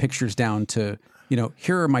 1,000 pictures down to,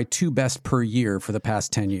 here are my 2 best per year for the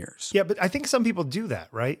past 10 years. Yeah, but I think some people do that,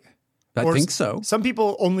 right? I think so. Some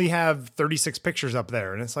people only have 36 pictures up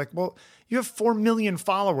there, and it's like, well, you have 4 million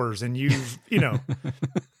followers, and you've,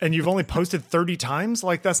 and you've only posted 30 times.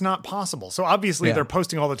 Like, that's not possible. So obviously, they're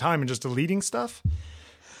posting all the time and just deleting stuff.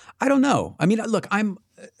 I don't know. I mean, look,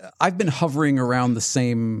 I've been hovering around the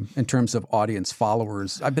same in terms of audience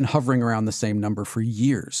followers. I've been hovering around the same number for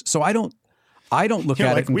years. So I don't look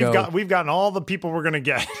at it and we've gotten all the people we're going to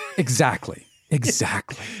get. Exactly.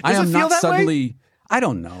 I am not suddenly. Way? I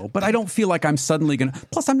don't know, but I don't feel like I'm suddenly going to.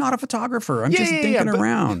 Plus, I'm not a photographer. I'm just dinking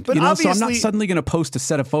around. But so I'm not suddenly going to post a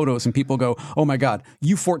set of photos and people go, "Oh my God,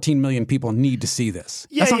 you 14 million people need to see this."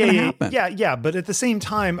 That's not going to happen. Yeah. But at the same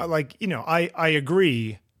time, I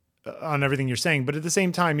agree on everything you're saying, but at the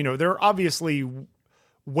same time, there are obviously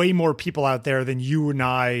way more people out there than you and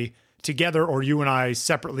I together, or you and I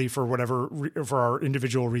separately for our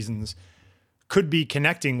individual reasons could be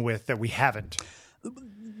connecting with that we haven't.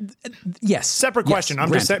 Yes. Separate question.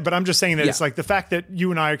 I'm just saying that it's like the fact that you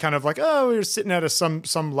and I are kind of like, oh, we're sitting at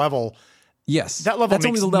some level. Yes. That level That's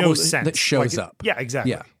makes only the level no sense. that shows up. Yeah,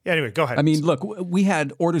 exactly. Yeah. Anyway, go ahead. I mean, look, we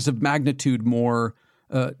had orders of magnitude more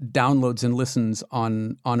downloads and listens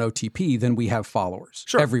on OTP than we have followers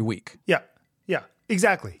every week. Yeah,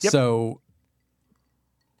 exactly. Yep. So,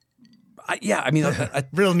 I mean,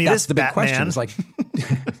 riddle me that's this, the big Batman. question. Is like,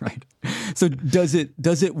 right? So does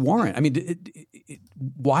it warrant? I mean,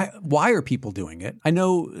 why are people doing it? I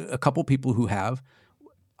know a couple people who have,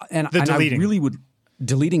 and I really would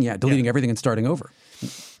deleting everything and starting over.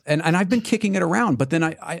 And I've been kicking it around, but then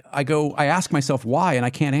I ask myself why, and I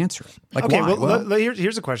can't answer it. Like, okay, why? Well,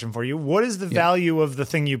 here's a question for you. What is the value of the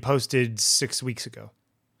thing you posted 6 weeks ago?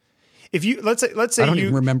 If you let's say I don't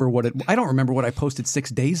even remember I don't remember what I posted 6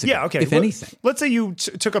 days ago. Yeah, okay. If anything, let's say you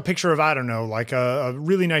took a picture of, I don't know, like a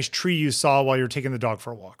really nice tree you saw while you're taking the dog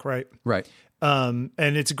for a walk, right? Right. And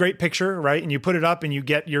it's a great picture, right? And you put it up, and you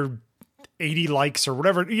get your 80 likes or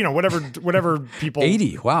whatever people.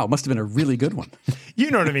 80. Wow. Must have been a really good one.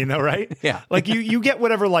 You know what I mean though, right? Yeah. Like you get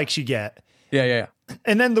whatever likes you get. Yeah.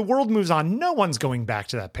 And then the world moves on. No one's going back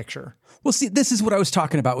to that picture. Well, see, this is what I was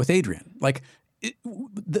talking about with Adrian. Like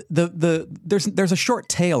there's a short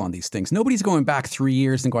tail on these things. Nobody's going back 3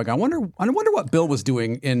 years and going, I wonder what Bill was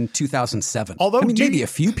doing in 2007. Although maybe a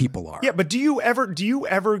few people are. Yeah, but do you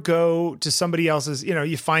ever go to somebody else's,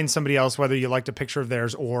 you find somebody else, whether you liked a picture of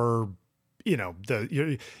theirs or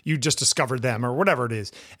you just discovered them or whatever it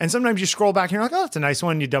is. And sometimes you scroll back and you're like, oh, it's a nice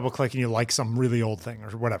one. You double click and you like some really old thing or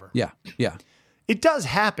whatever. Yeah. It does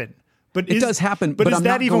happen. But does happen, but I'm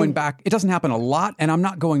not going back. It doesn't happen a lot, and I'm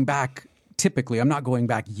not going back. Typically, I'm not going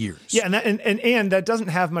back years. Yeah, and that doesn't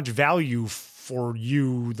have much value for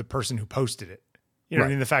you, the person who posted it. You know what I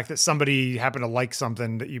mean? The fact that somebody happened to like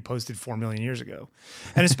something that you posted 4 million years ago.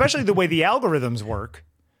 And especially the way the algorithms work.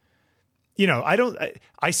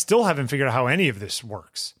 I still haven't figured out how any of this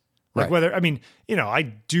works. Like whether, I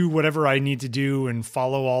do whatever I need to do and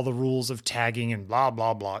follow all the rules of tagging and blah,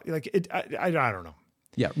 blah, blah. Like I don't know.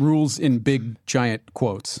 Yeah. Rules in big, giant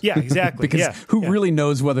quotes. Yeah, exactly. Because who really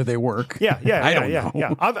knows whether they work? Yeah. I don't know.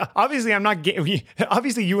 Yeah. Obviously I'm not,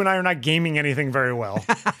 obviously you and I are not gaming anything very well.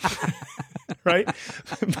 Right.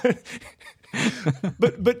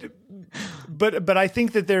 But I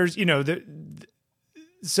think that there's,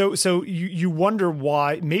 So you wonder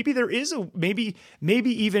why maybe there is maybe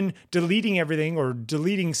even deleting everything or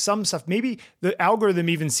deleting some stuff. Maybe the algorithm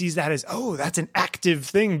even sees that as, oh, that's an active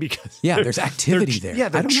thing because there's activity there. Yeah,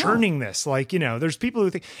 they're churning this. Like, there's people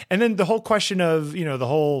who think, and then the whole question of,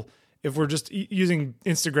 if we're just using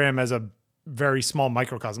Instagram as a very small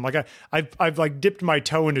microcosm. Like I've like dipped my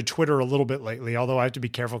toe into Twitter a little bit lately, although I have to be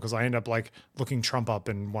careful because I end up like looking Trump up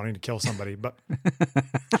and wanting to kill somebody. But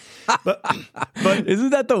isn't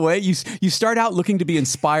that the way you start out looking to be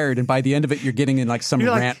inspired, and by the end of it, you're getting in like some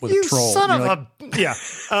rant with a troll. Son of a yeah.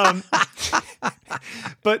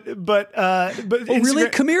 But oh, really?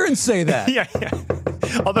 Come here and say that. Yeah.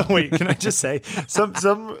 Although, wait, can I just say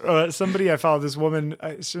somebody I follow, this woman,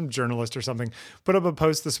 some journalist or something, put up a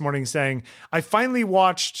post this morning saying, "I finally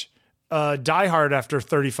watched Die Hard after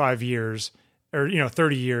 35 years." Or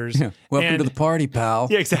 30 years. Yeah. Welcome to the party, pal.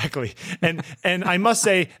 Yeah, exactly. And I must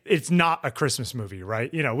say, it's not a Christmas movie, right?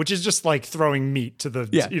 Which is just like throwing meat to the.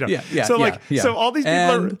 Yeah. So all these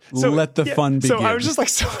people let the fun begin. So I was just like,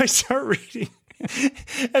 so I start reading.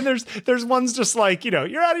 And there's ones just like, you're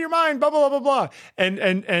out of your mind, blah blah blah blah blah, and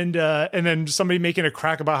then somebody making a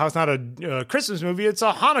crack about how it's not a Christmas movie, it's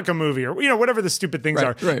a Hanukkah movie, or whatever the stupid things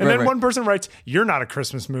are. And then one person writes, "You're not a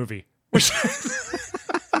Christmas movie," which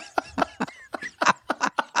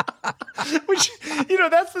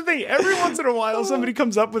that's the thing. Every once in a while, somebody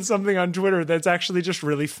comes up with something on Twitter that's actually just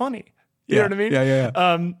really funny. You know what I mean?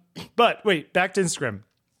 Yeah. But wait, back to Instagram.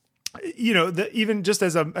 Even just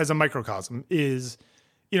as a microcosm is,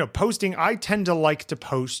 posting. I tend to like to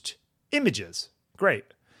post images. Great.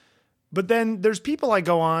 But then there's people I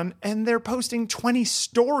go on and they're posting 20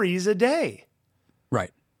 stories a day.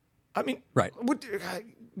 Right. I mean, right. What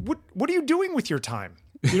are you doing with your time?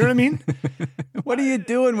 You know what I mean? What are you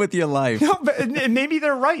doing with your life? No, but maybe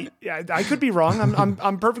they're right. I could be wrong.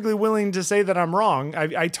 I'm perfectly willing to say that I'm wrong.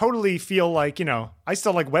 I totally feel like, I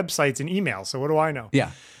still like websites and emails. So what do I know?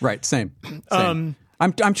 Yeah, right. Same. I'm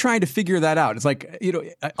trying to figure that out. It's like,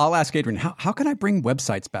 I'll ask Adrian, how can I bring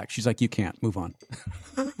websites back? She's like, you can't. Move on.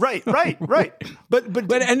 Right.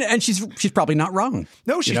 But and she's probably not wrong.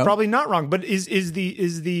 No, she's probably not wrong. But is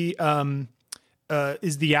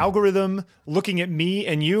the algorithm looking at me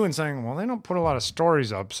and you and saying, well, they don't put a lot of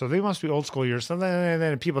stories up, so they must be old school years, so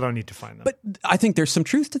then people don't need to find them. But I think there's some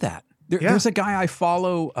truth to that. There's a guy I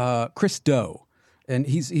follow, Chris Do, and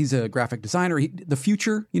he's a graphic designer. The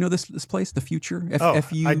Future, this place, The Future?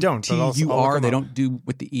 I don't. F-U-T-U-R, they don't do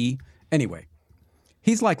with the E. Anyway,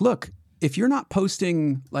 he's like, look, if you're not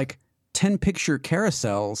posting like 10 picture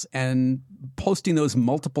carousels and posting those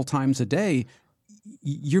multiple times a day,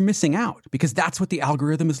 you're missing out, because that's what the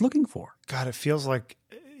algorithm is looking for. God, it feels like,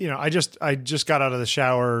 I just got out of the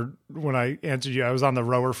shower when I answered you. I was on the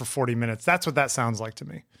rower for 40 minutes. That's what that sounds like to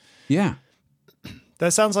me. Yeah.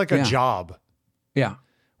 That sounds like a job. Yeah.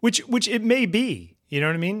 Which it may be. You know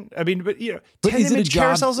what I mean? But 10 is image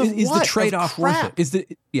carousels of is what? The trade-off worth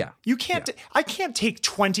it? You can't. I can't take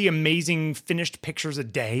 20 amazing finished pictures a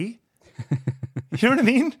day. You know what I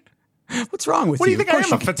mean? What's wrong with you? What do you think I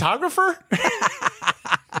am, a photographer?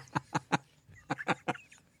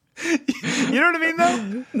 You know what I mean,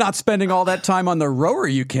 though? Not spending all that time on the rower,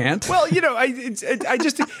 you can't. Well, it's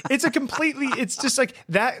a completely, it's just like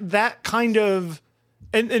that kind of,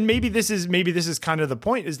 and maybe this is kind of the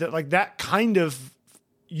point, is that like that kind of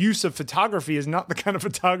use of photography is not the kind of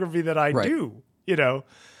photography that I do,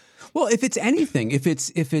 Well, if it's anything, if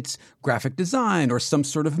it's graphic design or some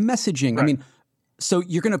sort of messaging, I mean, so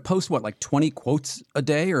you're going to post like 20 quotes a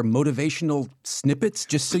day or motivational snippets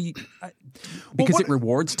just so because it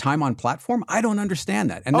rewards time on platform? I don't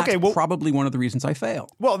understand that. And that's probably one of the reasons I fail.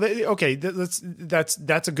 Well,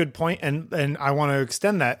 that's a good point. And I want to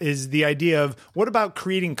extend that, is the idea of what about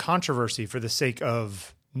creating controversy for the sake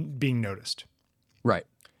of being noticed? Right.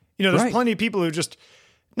 There's plenty of people who just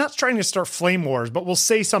not trying to start flame wars, but will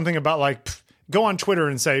say something about like, go on Twitter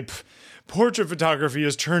and say, portrait photography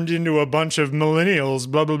has turned into a bunch of millennials,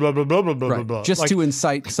 blah, blah, blah, blah, blah, blah, blah, blah. Just to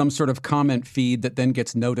incite some sort of comment feed that then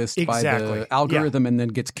gets noticed by the algorithm and then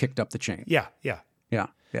gets kicked up the chain. Yeah.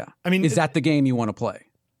 I mean, is that the game you want to play?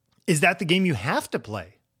 Is that the game you have to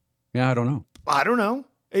play? Yeah, I don't know.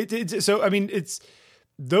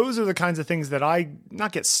 Those are the kinds of things that I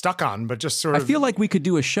not get stuck on, but just sort of. I feel like we could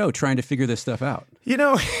do a show trying to figure this stuff out.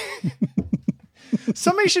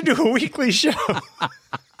 Somebody should do a weekly show.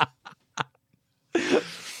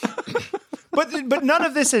 But none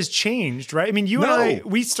of this has changed, right? I mean, you and I,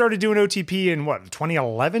 we started doing OTP in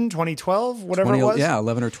 2011, 2012, whatever it was? Yeah,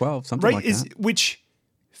 11 or 12, something like that. Which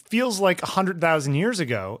feels like 100,000 years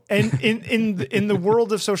ago. And in the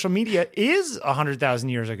world of social media is 100,000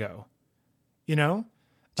 years ago, Do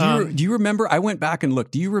you remember? I went back and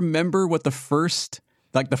looked. Do you remember what the first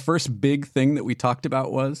big thing that we talked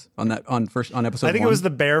about was on episode 1? I think it was the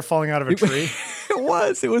bear falling out of a tree. It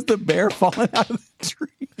was the bear falling out of the tree.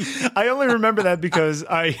 I only remember that because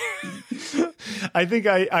I think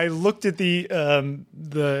I looked at the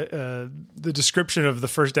description of the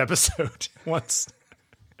first episode once.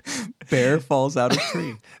 Bear falls out of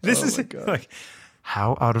tree. This is like,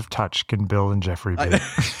 how out of touch can Bill and Jeffrey be?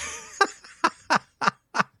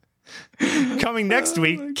 Coming next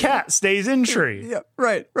week, cat stays in tree. Yeah,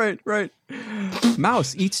 right.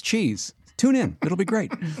 Mouse eats cheese. Tune in. It'll be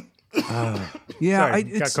great. Sorry,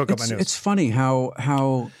 got coke up my nose. It's funny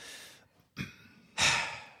how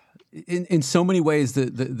in so many ways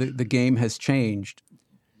the game has changed,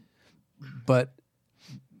 but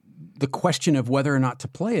the question of whether or not to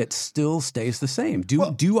play it still stays the same.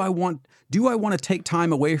 Do I want to take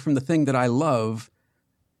time away from the thing that I love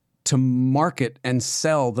to market and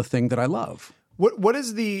sell the thing that I love? What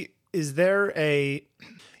is there a,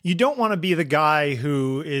 you don't want to be the guy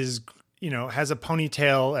who is, has a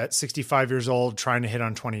ponytail at 65 years old trying to hit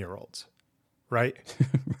on 20-year-olds, right?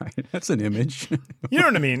 Right. That's an image. You know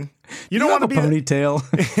what I mean? You don't have want to a be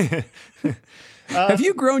ponytail. Have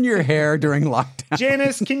you grown your hair during lockdown?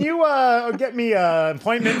 Janice, can you get me an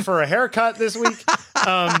appointment for a haircut this week?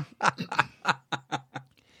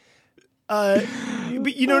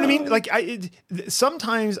 But you know what I mean? Like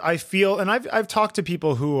sometimes I feel, and I've talked to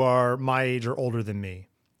people who are my age or older than me,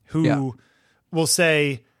 who will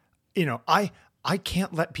say, I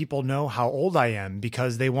can't let people know how old I am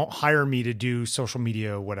because they won't hire me to do social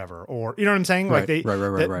media, or whatever, or you know what I'm saying? Right, like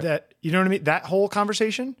right. That you know what I mean? That whole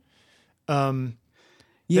conversation.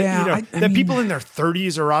 Yeah, that people in their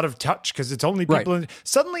 30s are out of touch because it's only people. Right.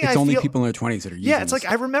 Suddenly, it's only people in their 20s that are using. Yeah, it's like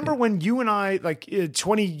I remember when you and I, like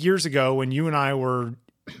 20 years ago, when you and I were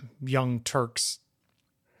young Turks.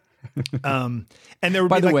 And there would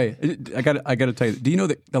By be the way, I got to tell you. Do you know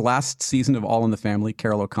that the last season of All in the Family,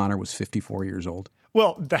 Carol O'Connor was 54 years old?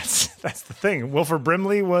 Well, that's the thing. Wilford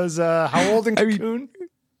Brimley was how old in Cocoon?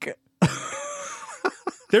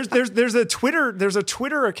 There's a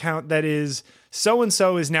Twitter account that is so and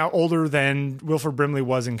so is now older than Wilford Brimley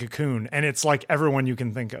was in Cocoon, and it's like everyone you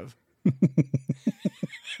can think of.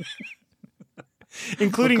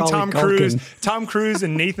 Including Tom Cruise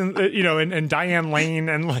and Nathan, and Diane Lane,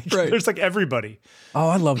 and there's like everybody. Oh,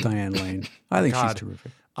 I love Diane Lane. I think she's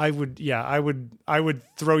terrific. I would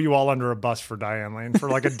throw you all under a bus for Diane Lane, for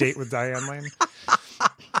like a date with Diane Lane.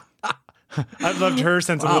 I've loved her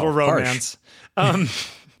since A Little Romance.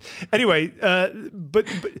 Anyway, but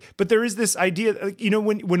there is this idea,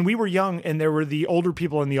 when we were young and there were the older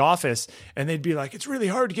people in the office and they'd be like, it's really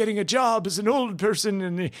hard getting a job as an old person.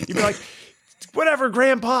 And you'd be like, whatever,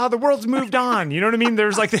 grandpa, the world's moved on. You know what I mean?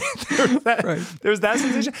 There's like, there's that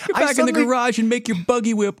sensation. Go back in the garage and make your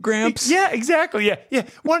buggy whip, Gramps. Yeah, exactly. Yeah.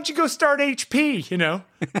 Why don't you go start HP,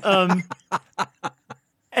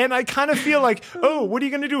 And I kind of feel like, oh, what are you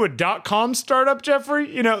going to do? A .com startup,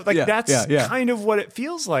 Jeffrey? That's kind of what it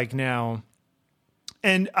feels like now.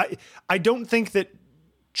 And I don't think that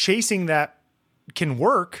chasing that can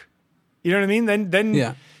work. You know what I mean?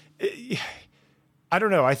 Then I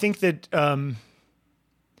don't know. I think that, and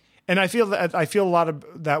I feel a lot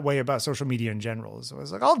of that way about social media in general. So I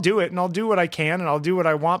was like, I'll do it and I'll do what I can and I'll do what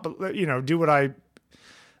I want, but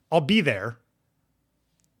I'll be there.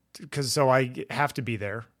 So I have to be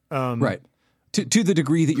there. Right. To the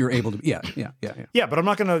degree that you're able to. Yeah. Yeah, but I'm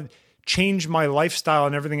not going to change my lifestyle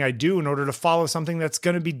and everything I do in order to follow something that's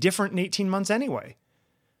going to be different in 18 months anyway.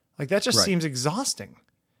 Like that just seems exhausting.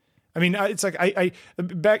 I mean, it's like I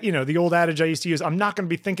back, the old adage I used to use, I'm not going to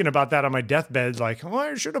be thinking about that on my deathbed. Like,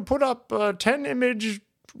 I should have put up 10 image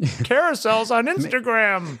carousels on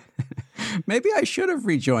Instagram. Maybe I should have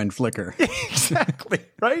rejoined Flickr. Exactly.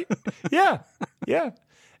 Right. Yeah.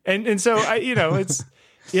 And so it's,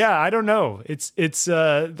 I don't know. It's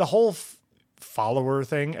the whole follower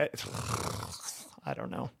thing. I don't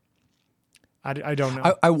know. I don't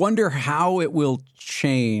know. I wonder how it will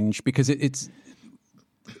change because it's,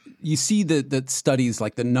 you see that studies,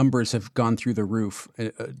 like the numbers have gone through the roof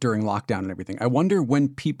during lockdown and everything. I wonder when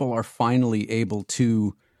people are finally able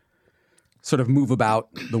to sort of move about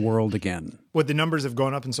the world again. What, the numbers have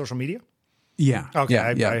gone up in social media? Yeah. Okay.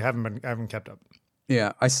 I haven't kept up.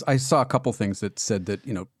 Yeah. I saw a couple things that said that,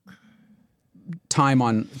 time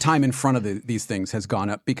in front of these things has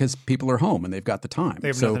gone up because people are home and they've got the time. They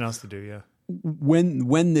have nothing else to do. Yeah.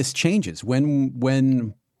 When this changes,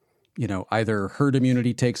 when either herd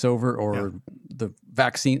immunity takes over or the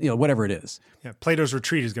vaccine, whatever it is. Yeah. Plato's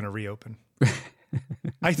Retreat is going to reopen.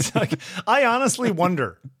 I honestly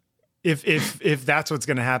wonder if that's what's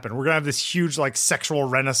going to happen. We're going to have this huge sexual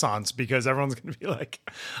renaissance because everyone's going to be like,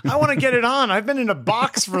 I want to get it on. I've been in a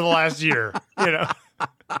box for the last year,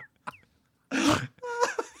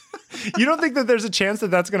 You don't think that there's a chance that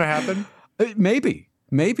that's going to happen? Maybe.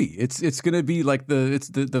 Maybe it's going to be like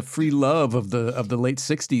the free love of the late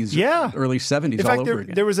 60s, early 70s In all fact, over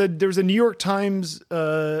again. there was a New York Times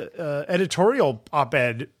editorial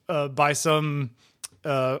op-ed by some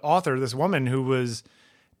author, this woman who was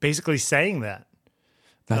basically saying that.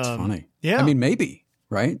 That's funny. yeah. I mean, maybe,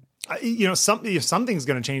 right? Something's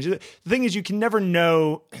going to change. The thing is, you can never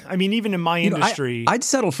know. I mean, even in my industry, I'd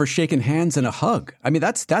settle for shaking hands and a hug. I mean,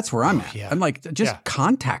 that's where I'm at. yeah. I'm like, just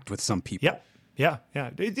contact with some people. Yeah.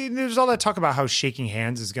 There's all that talk about how shaking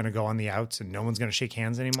hands is going to go on the outs and no one's going to shake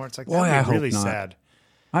hands anymore. It's like, Boy, that'd I be hope really not. sad.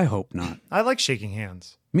 I hope not. I like shaking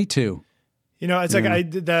hands. Me too. It's like I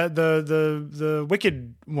did the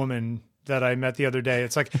Wicked woman that I met the other day.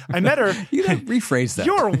 It's like I met her. You gotta rephrase that.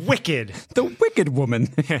 You're wicked. The Wicked woman.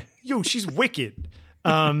 She's wicked.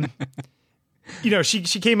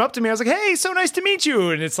 She came up to me. I was like, "Hey, so nice to meet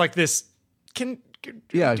you." And it's like this.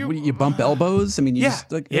 You bump elbows. I mean, you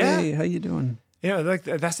just like, yeah. hey, how you doing? Like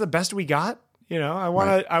that's the best we got. I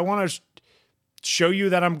want to show you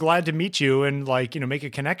that I'm glad to meet you and make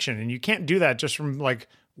a connection. And you can't do that just from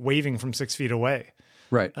waving from 6 feet away.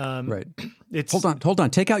 Right. Right. It's Hold on.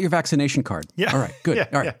 Take out your vaccination card. Yeah. All right. Good. Yeah,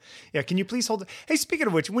 All right. Yeah. Can you please hold? Hey, speaking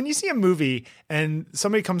of which, when you see a movie and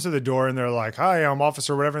somebody comes to the door and they're like, "Hi, I'm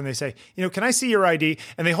officer," or whatever, and they say, "Can I see your ID?"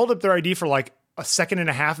 and they hold up their ID for like a second and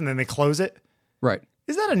a half and then they close it. Right.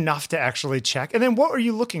 Is that enough to actually check? And then what are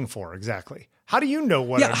you looking for exactly? How do you know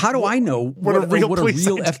what? Yeah. How do I know what a real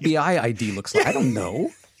FBI ID looks like? I don't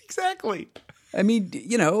know. Exactly. I mean,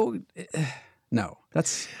 no.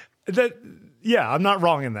 That's that. Yeah, I'm not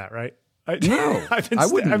wrong in that, right? No, I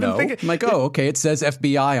wouldn't know. Thinking, I'm like, oh, okay, it says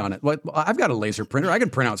FBI on it. Well, I've got a laser printer. I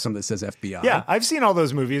can print out something that says FBI. Yeah, I've seen all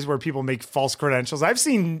those movies where people make false credentials. I've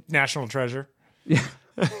seen National Treasure. Yeah.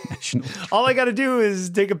 All I got to do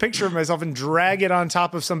is take a picture of myself and drag it on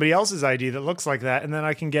top of somebody else's ID that looks like that, and then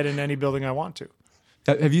I can get in any building I want to.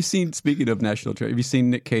 Have you seen, speaking of National Treasure, have you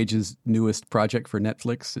seen Nick Cage's newest project for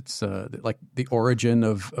Netflix? It's like the origin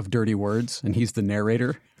of Dirty Words, and he's the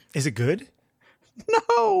narrator. Is it good?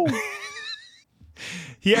 No.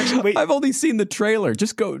 He actually wait. I've only seen the trailer.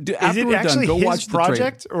 Just go. After is it we're actually done, go his watch the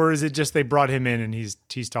project, or is it just they brought him in and he's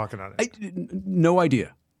talking on it? No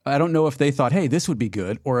idea. I don't know if they thought, hey, this would be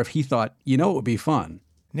good, or if he thought, it would be fun.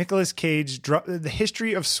 Nicolas Cage, the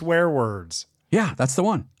history of swear words. Yeah, that's the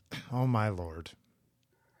one. Oh my Lord.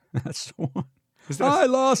 That's the one. I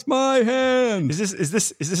lost my hand. Is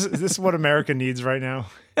this what America needs right now?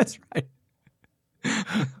 That's right.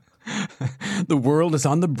 The world is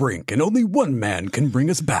on the brink, and only one man can bring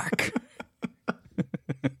us back.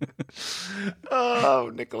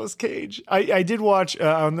 Oh, Nicolas Cage. I did watch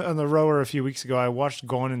on the rower a few weeks ago. I watched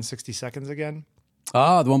Gone in 60 Seconds again.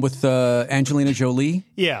 Ah, the one with Angelina Jolie?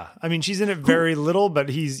 Yeah. I mean, she's in it very little, but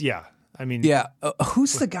he's, yeah. I mean. Yeah.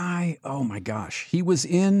 Who's the guy? Oh, my gosh. He was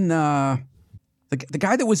in the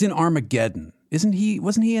guy that was in Armageddon. Wasn't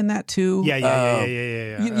he in that too? Yeah.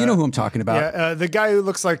 You know who I'm talking about. Yeah, the guy who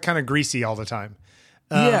looks like kind of greasy all the time.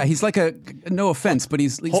 Yeah, he's like no offense, but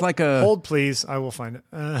he's like a... Hold, please. I will find it.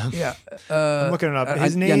 Yeah. I'm looking it up.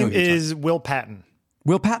 His name is Will Patton.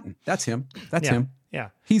 Will Patton. That's him. That's him. Yeah.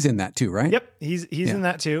 He's in that too, right? Yep. He's in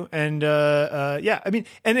that too. And I mean,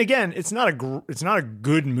 and again, it's not a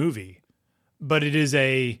good movie, but it's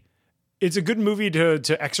a good movie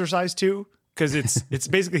to exercise to, because it's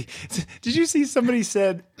basically, did you see somebody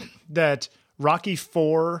said that Rocky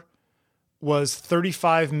IV was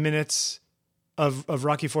 35 minutes of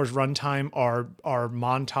Rocky IV's runtime are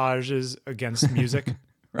montages against music?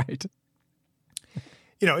 Right.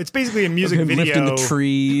 It's basically a music him video. Lifting the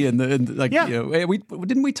tree and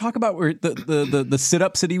didn't we talk about where the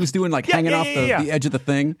sit-ups that he was doing, hanging off the edge of the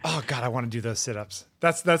thing? Oh God, I want to do those sit-ups.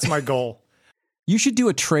 That's my goal. You should do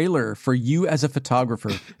a trailer for you as a photographer.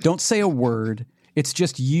 Don't say a word. It's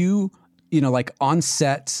just you, on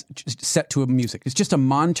set to a music. It's just a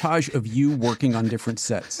montage of you working on different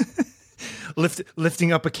sets.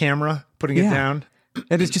 Lifting up a camera, putting it down.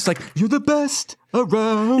 And it's just like, you're the best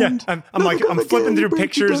around. Yeah, I'm flipping through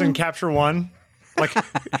pictures and capture one.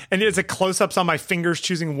 And it's a close-ups on my fingers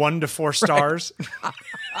choosing 1 to 4 stars.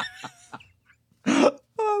 Right.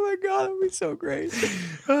 Oh my God, that would be so great.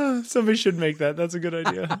 Somebody should make that. That's a good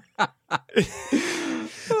idea.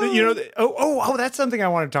 That's something I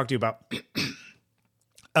want to talk to you about.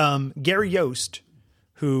 Gary Yost,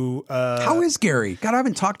 who how is Gary? God, I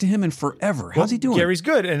haven't talked to him in forever. How's he doing? Gary's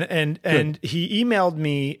good, and he emailed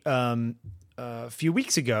me a few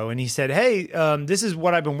weeks ago, and he said, "Hey, this is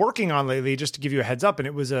what I've been working on lately, just to give you a heads up." And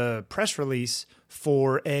it was a press release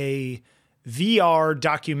for a VR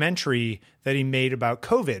documentary that he made about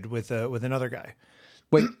COVID with another guy.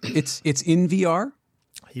 Wait, it's in VR?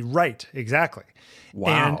 Right, exactly.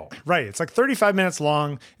 Wow. And, right. It's like 35 minutes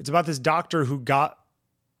long. It's about this doctor who got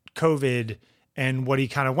COVID and what he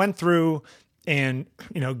kind of went through. And,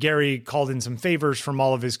 Gary called in some favors from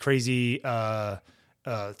all of his crazy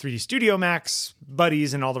 3D Studio Max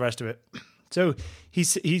buddies and all the rest of it. So he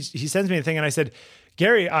sends me a thing and I said,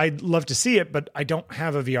 Gary, I'd love to see it, but I don't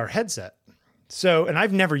have a VR headset. So, and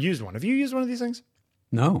I've never used one. Have you used one of these things?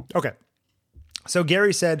 No. Okay. So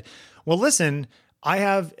Gary said, well, listen, I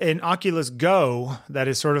have an Oculus Go that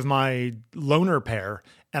is sort of my loaner pair,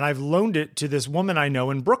 and I've loaned it to this woman I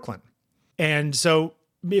know in Brooklyn. And so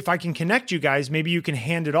if I can connect you guys, maybe you can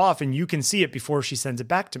hand it off and you can see it before she sends it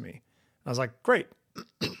back to me. I was like, great.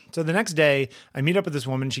 So the next day I meet up with this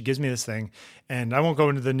woman. She gives me this thing, and I won't go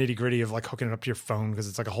into the nitty gritty of like hooking it up to your phone because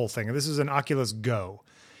it's like a whole thing. And this is an Oculus Go.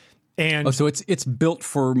 And so it's built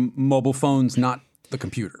for mobile phones, not the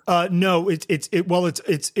computer. No,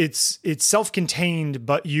 it's self-contained,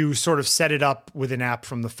 but you sort of set it up with an app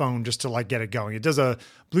from the phone just to like get it going. It does a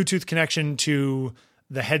Bluetooth connection to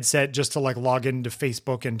the headset just to like log into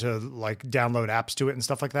Facebook and to like download apps to it and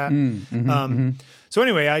stuff like that. So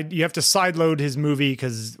anyway, you have to sideload his movie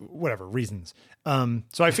because whatever reasons. So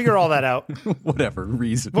I figure all that out. Whatever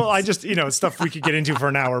reasons. Well, I just, it's stuff we could get into for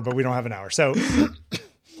an hour, but we don't have an hour. So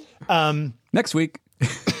next week.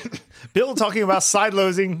 Bill talking about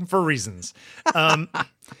sideloading for reasons,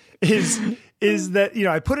 is that,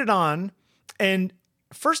 I put it on, and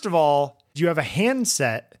first of all, you have a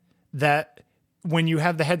handset that when you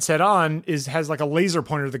have the headset on has like a laser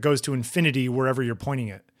pointer that goes to infinity wherever you're pointing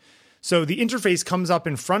it. So the interface comes up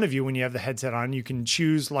in front of you when you have the headset on. You can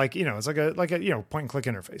choose it's like a point and click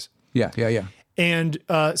interface. Yeah. And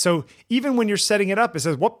so even when you're setting it up, it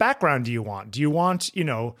says, what background do you want? Do you want,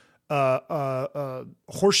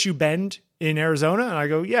 Horseshoe Bend in Arizona? And I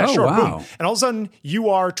go, yeah, sure. Wow. Boom. And all of a sudden you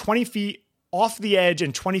are 20 feet off the edge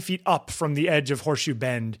and 20 feet up from the edge of Horseshoe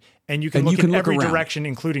Bend. And you can look in every direction,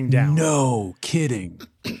 including down. No kidding.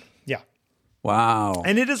 Yeah. Wow.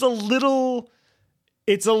 And it's a little.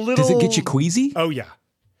 Does it get you queasy? Oh yeah.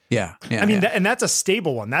 Yeah. I mean, and that's a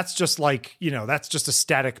stable one. That's just like, that's just a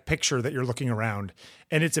static picture that you're looking around,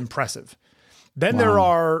 and it's impressive. Then there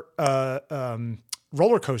are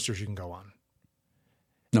roller coasters you can go on.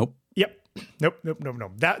 Nope. Yep. Nope.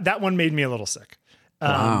 That one made me a little sick.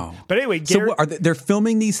 Wow. But anyway, Gary, so they're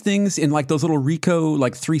filming these things in like those little Ricoh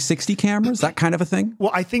like 360 cameras, that kind of a thing? Well,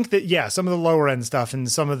 I think that, some of the lower end stuff and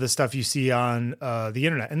some of the stuff you see on the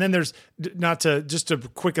internet. And then there's, just a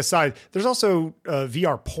quick aside, there's also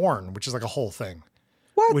VR porn, which is like a whole thing.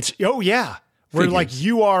 What? Where like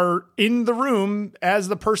you are in the room as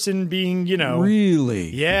the person being, Really?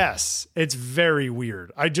 Yes. It's very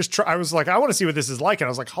weird. I was like, I want to see what this is like. And I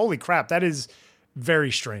was like, holy crap, that is very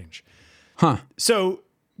strange. Huh. So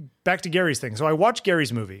back to Gary's thing. So I watched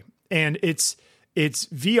Gary's movie, and it's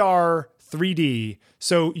VR 3D.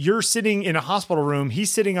 So you're sitting in a hospital room. He's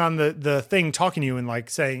sitting on the thing talking to you and like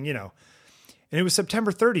saying, and it was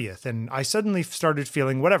September 30th. And I suddenly started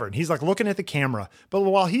feeling whatever. And he's like looking at the camera. But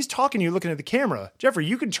while he's talking to you, looking at the camera, Jeffrey,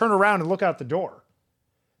 you can turn around and look out the door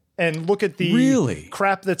and look at the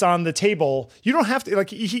crap that's on the table. You don't have to,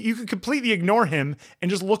 you can completely ignore him and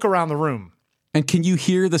just look around the room. And can you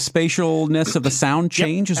hear the spatialness of the sound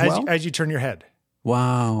change as well? As you turn your head.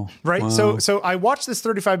 Wow. Right? Wow. So I watched this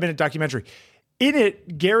 35-minute documentary. In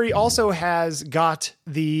it, Gary also has got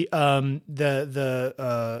the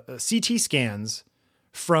CT scans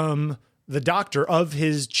from the doctor of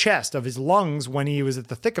his chest, of his lungs, when he was at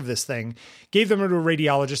the thick of this thing, gave them to a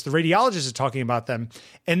radiologist. The radiologist is talking about them.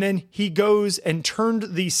 And then he goes and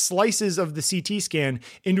turned the slices of the CT scan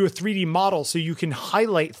into a 3D model so you can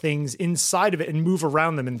highlight things inside of it and move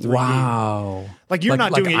around them in 3D. Wow. Like you're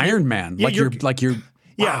not doing it. Iron Man. Yeah, you're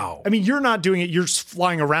yeah. Wow. I mean, you're not doing it. You're just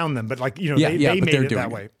flying around them, but like, they made it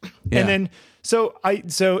that way. Yeah. And then,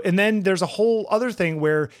 and then there's a whole other thing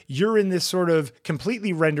where you're in this sort of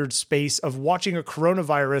completely rendered space of watching a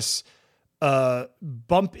coronavirus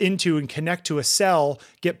bump into and connect to a cell,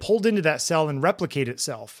 get pulled into that cell and replicate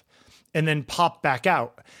itself, and then pop back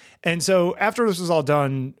out. And so after this was all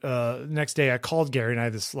done, next day I called Gary and I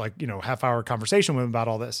had this half-hour conversation with him about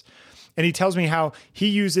all this. And he tells me how he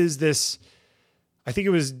uses this, I think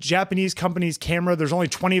it was Japanese company's camera. There's only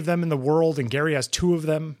 20 of them in the world, and Gary has 2 of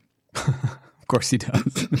them. Of course he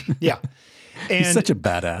does. Yeah. And he's such a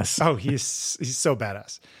badass. Oh, he's so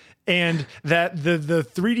badass. And that the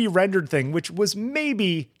 3D rendered thing, which was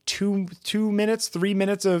maybe 3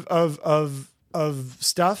 minutes of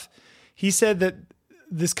stuff. He said that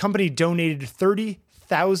this company donated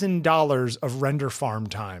 $30,000 of render farm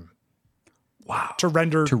time. Wow. To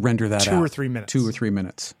render that 2 or 3 minutes. 2 or 3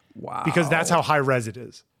 minutes. Wow. Because that's how high res it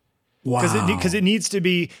is. Wow. Because it needs to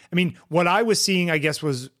be, I mean, what I was seeing, I guess,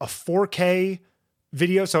 was a 4K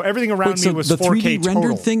video. So everything around me was the 4K 3D rendered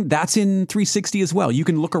total. thing, that's in 360 as well. You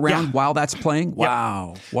can look around Yeah. while that's playing.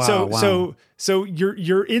 Wow. Wow. So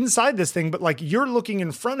you're inside this thing, but like you're looking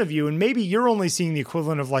in front of you, and maybe you're only seeing the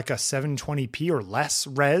equivalent of like a 720p or less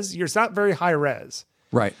res. It's not very high res.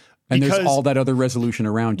 Right. And Because- there's all that other resolution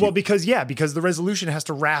around you. Well, because the resolution has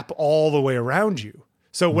to wrap all the way around you.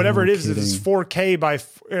 So whatever it is, it's 4K by,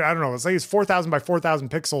 I don't know, it's like it's 4,000 by 4,000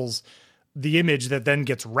 pixels, the image that then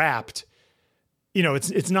gets wrapped. You know,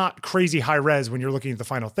 it's not crazy high res when you're looking at the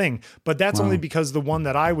final thing, but that's only because the one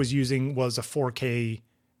that I was using was a 4K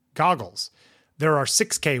goggles. There are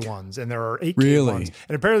 6K ones and there are 8K ones.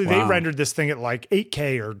 And apparently they rendered this thing at like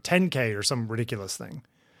 8K or 10K or some ridiculous thing.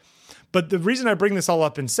 But the reason I bring this all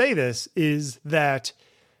up and say this is that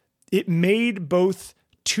it made both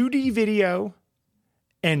 2D video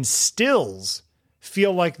and stills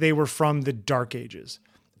feel like they were from the dark ages.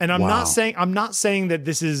 And I'm not saying that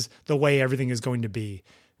this is the way everything is going to be,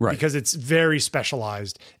 right? Because it's very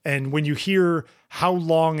specialized. And when you hear how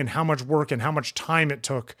long and how much work and how much time it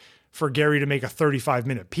took for Gary to make a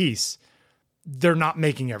 35-minute piece, they're not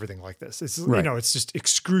making everything like this. It's you know, it's just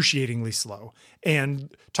excruciatingly slow.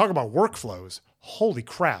 And talk about workflows. Holy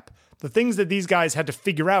crap. The things that these guys had to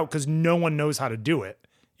figure out because no one knows how to do it.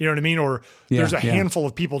 You know what I mean? Or there's a handful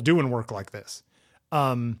of people doing work like this.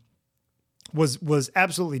 Was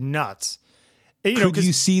absolutely nuts. Could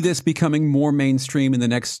you see this becoming more mainstream in the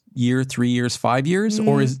next year, 3 years, 5 years?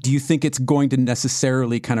 Or do you think it's going to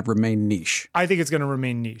necessarily kind of remain niche? I think it's going to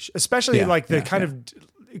remain niche, especially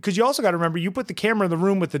because you also got to remember, you put the camera in the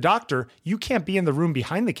room with the doctor, you can't be in the room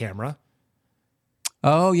behind the camera.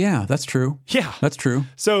 Oh yeah, that's true. Yeah, that's true.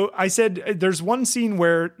 So I said, there's one scene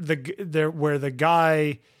where the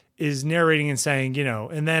guy is narrating and saying, you know,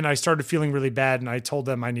 and then I started feeling really bad and I told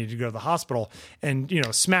them I needed to go to the hospital, and, you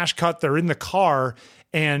know, smash cut, they're in the car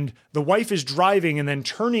and the wife is driving and then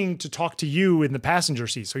turning to talk to you in the passenger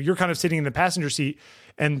seat. So you're kind of sitting in the passenger seat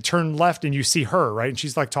and turn left and you see her, right? And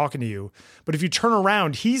she's like talking to you. But if you turn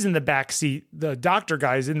around, he's in the back seat. The doctor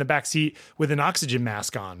guy is in the back seat with an oxygen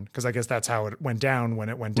mask on, because I guess that's how it went down when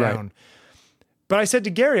it went down. But I said to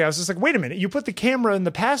Gary, I was just like, wait a minute, you put the camera in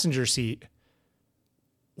the passenger seat.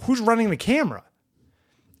 Who's running the camera?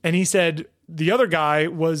 And he said the other guy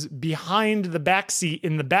was behind the back seat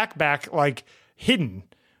in the back, like hidden,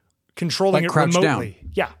 controlling like it remotely.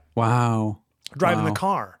 Down. Yeah. Wow. Driving the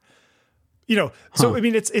car. You know, so I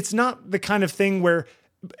mean, it's not the kind of thing where,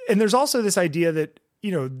 and there's also this idea that,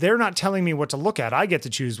 you know, they're not telling me what to look at. I get to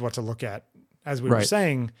choose what to look at, as we were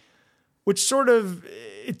saying, which sort of,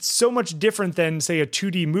 it's so much different than, say, a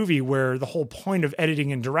 2D movie where the whole point of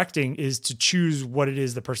editing and directing is to choose what it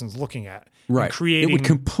is the person's looking at. Right. Creating, it would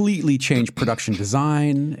completely change production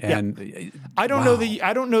design. And I don't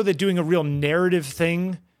know that doing a real narrative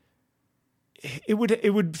thing, it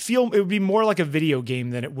would be more like a video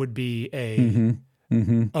game than it would be a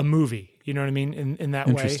movie. You know what I mean? In that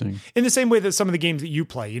way. In the same way that some of the games that you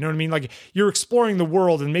play, you know what I mean? Like you're exploring the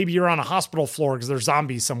world and maybe you're on a hospital floor because there's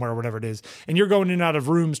zombies somewhere or whatever it is. And you're going in and out of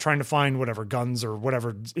rooms trying to find whatever guns or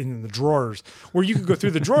whatever in the drawers, where you could go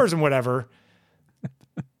through the drawers and whatever.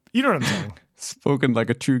 You know what I'm saying? Spoken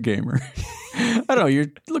like a true gamer. I don't know.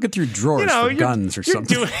 You're looking through drawers for guns or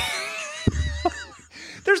something.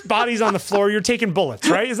 There's bodies on the floor. You're taking bullets,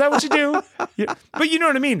 right? Is that what you do? But you know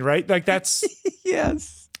what I mean, right? Like that's...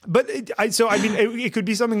 Yes. But it could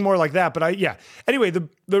be something more like that. But anyway,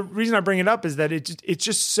 the reason I bring it up is that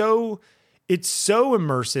it's so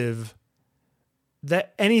immersive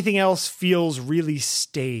that anything else feels really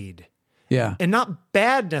staid. Yeah. And not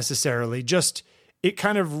bad necessarily, just it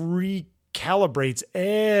kind of recalibrates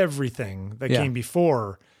everything that came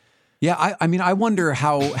before. Yeah, I mean, I wonder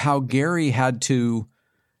how Gary had to,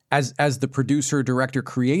 as the producer, director,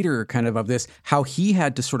 creator kind of this, how he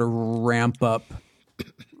had to sort of ramp up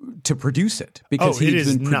to produce it, because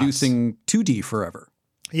he's been producing 2D forever.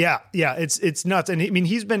 Yeah, it's nuts. And I mean,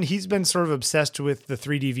 he's been sort of obsessed with the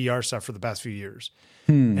 3D VR stuff for the past few years.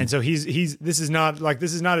 And so this is not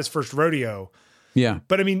his first rodeo. Yeah.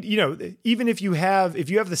 But I mean, you know, even if you have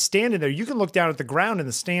the stand in there, you can look down at the ground and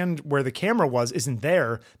the stand where the camera was isn't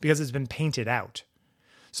there because it's been painted out.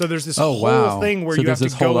 So there's this whole thing where you have to go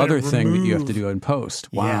this whole other and thing that you have to do in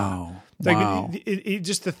post. Wow. Yeah. Wow. Like it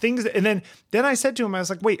just the things that, and then I said to him, I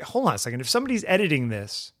was like, wait, hold on a second. If somebody's editing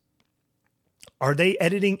this, are they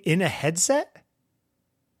editing in a headset?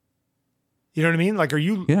 You know what I mean? Like, are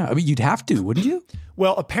you? Yeah. I mean, you'd have to, wouldn't you?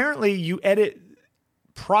 Well, apparently you edit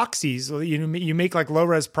proxies. You know, you make like low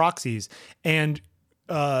res proxies, and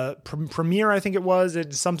Premiere, I think it was,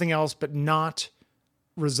 it's something else, but not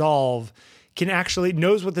Resolve,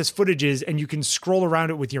 knows what this footage is, and you can scroll around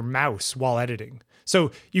it with your mouse while editing.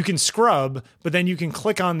 So you can scrub, but then you can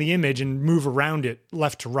click on the image and move around it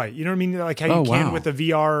left to right. You know what I mean? Like how you can with the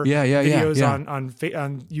VR videos on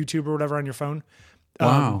YouTube or whatever on your phone.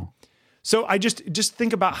 Wow. So I just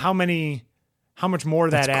think about how much more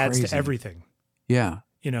that adds to everything. Yeah.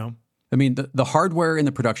 You know? I mean, the hardware in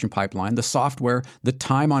the production pipeline, the software, the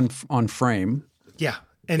time on frame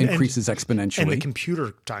increases exponentially. And the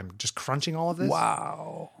computer time, just crunching all of this.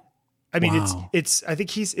 Wow. I mean, it's. I think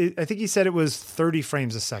he said it was 30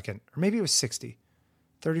 frames a second, or maybe it was 60.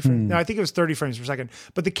 30 frames. No, I think it was 30 frames per second.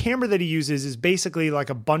 But the camera that he uses is basically like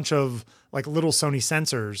a bunch of like little Sony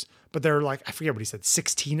sensors, but they're like, I forget what he said,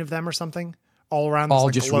 16 of them or something, all around. This, all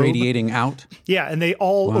like, just globe. Radiating out. Yeah, and they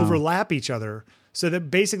all overlap each other, so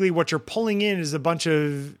that basically what you're pulling in is a bunch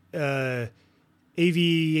of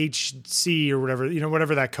AVHC or whatever,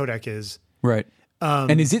 whatever that codec is. Right.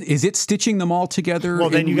 And is it stitching them all together?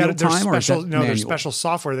 Well, then you got there's special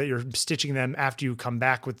software that you're stitching them after you come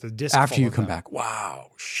back with the disc. After you come back.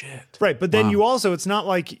 Wow, shit. Right, but then you also, it's not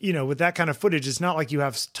like, with that kind of footage, it's not like you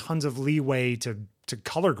have tons of leeway to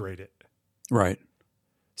color grade it. Right.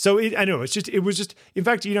 So I know it was just. In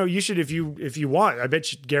fact, you should if you want. I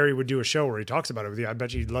bet Gary would do a show where he talks about it with you. I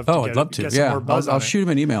bet you'd love to. I'd love to. Get some more buzz I'll shoot him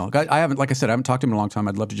an email. I haven't, like I said, I haven't talked to him in a long time.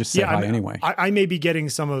 I'd love to just say hi anyway. I may be getting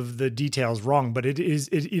some of the details wrong, but it is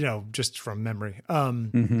just from memory.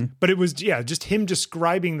 But it was just him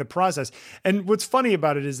describing the process. And what's funny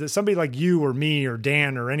about it is that somebody like you or me or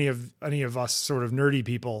Dan or any of us sort of nerdy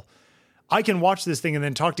people, I can watch this thing and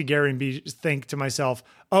then talk to Gary and think to myself,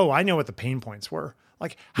 oh, I know what the pain points were.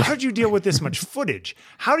 Like, how did you deal with this much footage?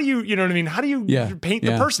 How do you know what I mean? How do you paint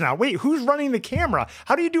the person out? Wait, who's running the camera?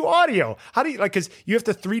 How do you do audio? How do you, because you have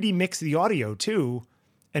to 3D mix the audio too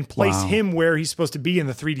and place him where he's supposed to be in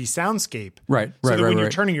the 3D soundscape. Right, so that when you're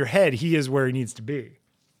turning your head, he is where he needs to be.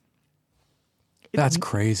 That's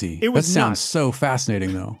crazy. That sounds so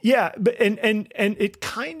fascinating though. Yeah, but and it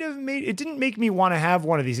kind of didn't make me want to have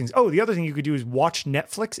one of these things. Oh, the other thing you could do is watch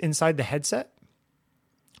Netflix inside the headset.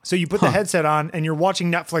 So you put the headset on and you're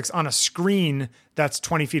watching Netflix on a screen that's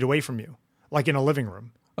 20 feet away from you, like in a living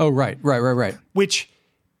room. Oh, right. Which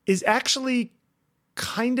is actually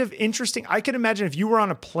kind of interesting. I could imagine if you were on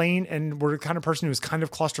a plane and were the kind of person who was kind of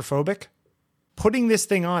claustrophobic, putting this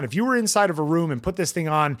thing on, if you were inside of a room and put this thing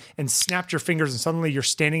on and snapped your fingers and suddenly you're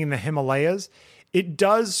standing in the Himalayas, it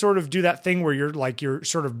does sort of do that thing where your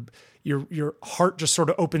heart just sort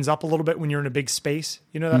of opens up a little bit when you're in a big space.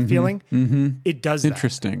 You know that feeling? Mm-hmm. It does that.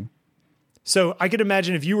 Interesting. So I could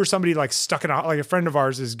imagine if you were somebody like stuck in like a friend of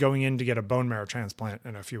ours is going in to get a bone marrow transplant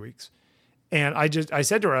in a few weeks. And I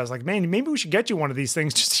said to her, I was like, man, maybe we should get you one of these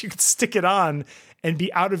things just so you could stick it on and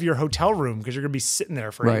be out of your hotel room because you're going to be sitting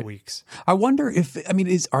there for 8 weeks. I wonder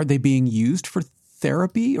are they being used for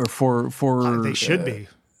therapy or for they should be.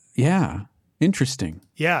 Yeah. Interesting.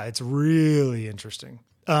 Yeah. It's really interesting.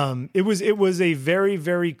 It was a very,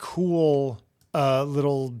 very cool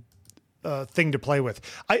little thing to play with.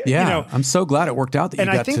 I'm so glad it worked out that you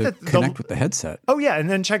got to connect with the headset. Oh yeah, and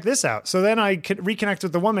then check this out. So then I could reconnect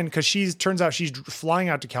with the woman because turns out she's flying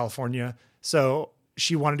out to California, so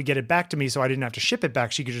she wanted to get it back to me so I didn't have to ship it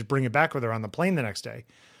back. She could just bring it back with her on the plane the next day.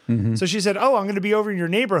 Mm-hmm. So she said, "Oh, I'm going to be over in your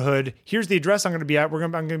neighborhood. Here's the address I'm going to be at.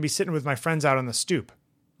 I'm going to be sitting with my friends out on the stoop."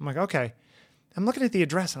 I'm like, "Okay." I'm looking at the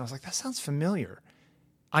address and I was like, "That sounds familiar."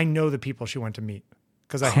 I know the people she went to meet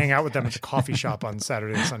because I hang out with them at the coffee shop on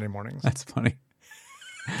Saturday and Sunday mornings. That's funny.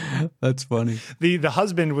 That's funny. The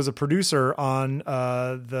husband was a producer on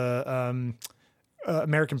the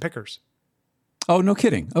American Pickers. Oh, no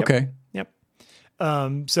kidding. Okay. Yep.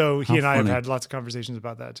 So he and I have had lots of conversations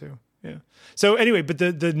about that too. Yeah. So anyway, but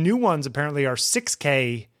the new ones apparently are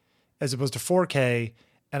 6K as opposed to 4K.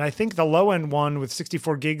 And I think the low end one with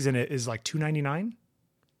 64 gigs in it is like $299.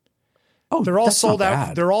 Oh, they're all that's sold not out.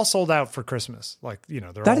 bad. They're all sold out for Christmas.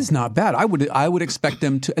 That is not bad. I would expect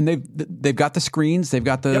them to, and they've got the screens. They've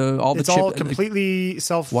got all the it's chip. all completely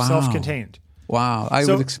self-contained. Wow, I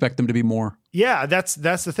would expect them to be more. Yeah, that's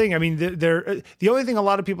the thing. I mean, the only thing a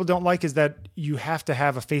lot of people don't like is that you have to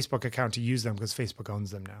have a Facebook account to use them because Facebook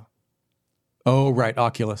owns them now. Oh, right,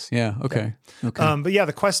 Oculus. Yeah, okay. But yeah,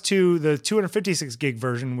 the Quest 2, the 256 gig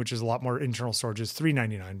version, which is a lot more internal storage, is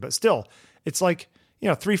 $399. But still, it's like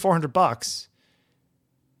 $300-400.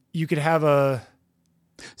 You could have a.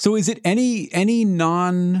 So is it any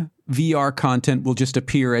non VR content will just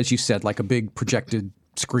appear, as you said, like a big projected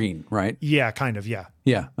screen, right? Yeah, kind of. Yeah.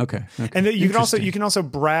 Yeah. Okay. And you can also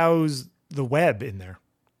browse the web in there,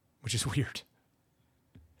 which is weird.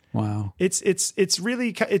 Wow. It's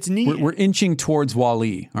really, it's neat. We're inching towards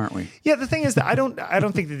WALL-E, aren't we? Yeah, the thing is that I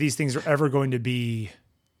don't think that these things are ever going to be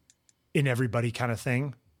in everybody kind of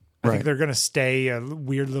thing. I think they're going to stay a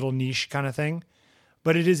weird little niche kind of thing,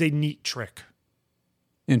 but it is a neat trick.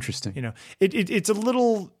 Interesting. You know, it's a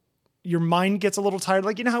little, your mind gets a little tired.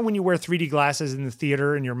 Like, you know how when you wear 3D glasses in the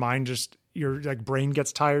theater and your mind just, your like brain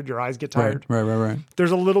gets tired, your eyes get tired. Right.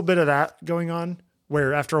 There's a little bit of that going on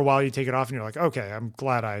where after a while you take it off and you're like, okay, I'm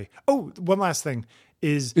glad one last thing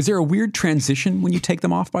is there a weird transition when you take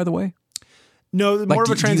them off, by the way? No, Like, more of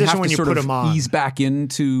a transition when you put them on. Ease back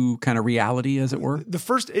into kind of reality, as it were. The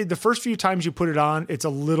first few times you put it on, it's a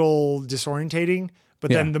little disorientating, but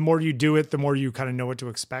then the more you do it, the more you kind of know what to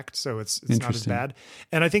expect. So it's not as bad.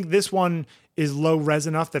 And I think this one is low res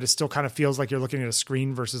enough that it still kind of feels like you're looking at a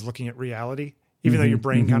screen versus looking at reality, even though your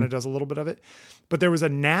brain kind of does a little bit of it. But there was a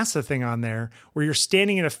NASA thing on there where you're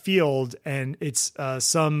standing in a field and it's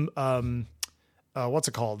what's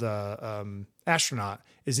it called? Astronaut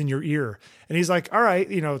is in your ear. And he's like, all right,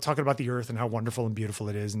 talking about the Earth and how wonderful and beautiful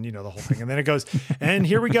it is. And the whole thing. And then it goes, and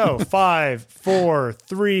here we go. 5, 4,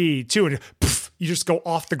 3, 2, and poof, you just go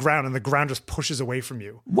off the ground and the ground just pushes away from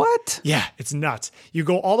you. What? Yeah, it's nuts. You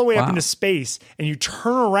go all the way up into space and you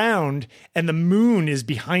turn around and the moon is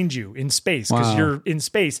behind you in space because you're in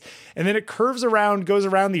space. And then it curves around, goes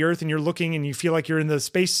around the Earth and you're looking and you feel like you're in the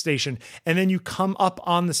space station. And then you come up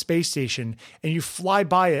on the space station and you fly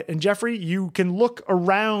by it. And Jeffrey, you can look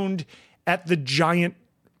around at the giant,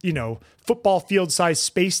 football field sized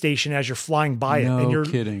space station as you're flying by it. And you're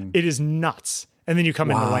kidding. It is nuts. And then you come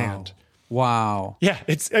into land. Wow. Yeah,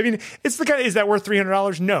 it's the kind of, is that worth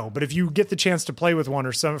 $300? No, but if you get the chance to play with one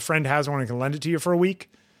or some friend has one and can lend it to you for a week,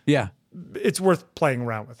 yeah, it's worth playing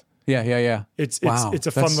around with. Yeah. It's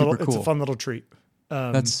a fun little treat.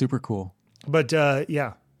 That's super cool. But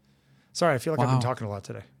yeah. Sorry, I feel like I've been talking a lot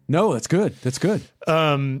today. No, that's good. That's good.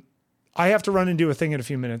 I have to run and do a thing in a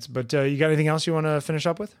few minutes, but you got anything else you want to finish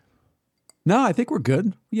up with? No, I think we're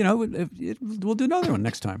good. We'll do another one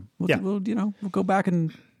next time. We'll go back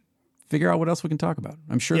and figure out what else we can talk about.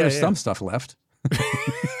 I'm sure there's some stuff left.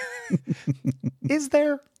 Is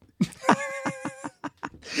there?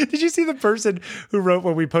 Did you see the person who wrote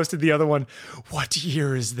when we posted the other one, what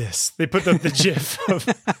year is this? They put the GIF of...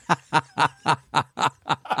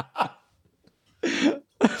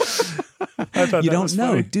 I thought you that don't was know,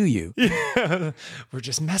 funny. do you? Yeah. We're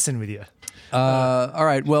just messing with you. All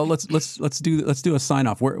right. Well, let's do a sign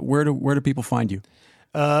off. Where do people find you?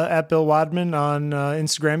 At Bill Wadman on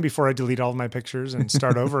Instagram before I delete all of my pictures and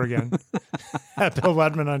start over again. At Bill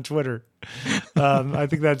Wadman on Twitter. I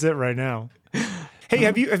think that's it right now. Hey,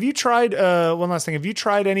 have you tried one last thing? Have you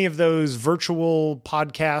tried any of those virtual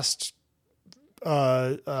podcast?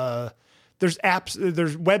 There's apps,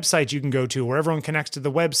 there's websites you can go to where everyone connects to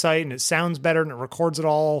the website and it sounds better and it records it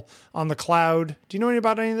all on the cloud. Do you know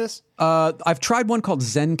about any of this? I've tried one called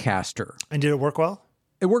Zencastr. And did it work well?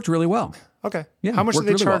 It worked really well. Okay. Yeah. How much do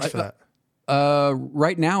they charge for that?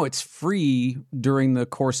 Right now it's free during the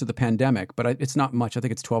course of the pandemic, but it's not much. I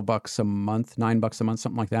think it's $12 a month, $9 a month,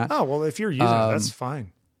 something like that. Oh, well, if you're using it, that's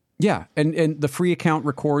fine. Yeah. And the free account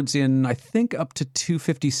records in, I think, up to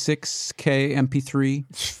 256K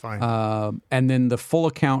MP3. Fine. And then the full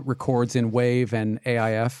account records in WAV and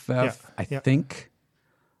AIFF, I think.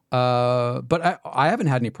 But I haven't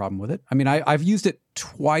had any problem with it. I mean, I've used it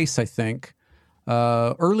twice, I think.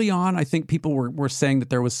 Early on, I think people were saying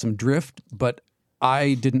that there was some drift, but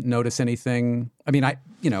I didn't notice anything. I mean, it'd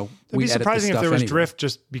be surprising if there was drift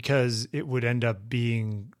just because it would end up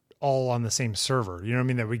being all on the same server. You know what I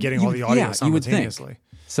mean? That we're getting all the audio simultaneously. You would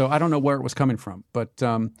think. So I don't know where it was coming from, but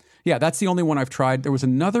yeah, that's the only one I've tried. There was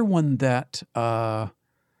another one that, oh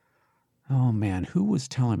man, who was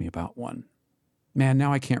telling me about one? Man,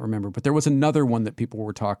 now I can't remember, but there was another one that people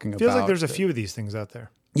were talking about. Feels like there's a few of these things out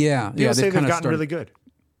there. Yeah. People say they've gotten really good.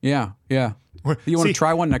 Yeah. You want to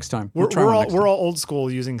try one next time? We're all old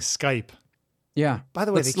school using Skype. Yeah. By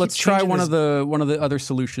the way, let's try one of the other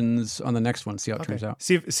solutions on the next one. See how it turns out.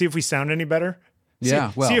 See if we sound any better.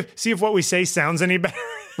 Yeah. See if what we say sounds any better.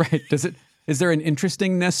 Right. Is there an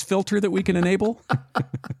interestingness filter that we can enable?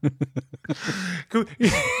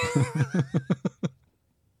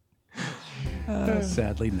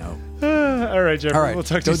 Sadly, no. All right, Jeffrey. All right. We'll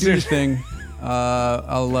talk to you soon. Do your thing.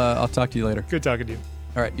 I'll talk to you later. Good talking to you.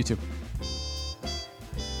 All right. You too.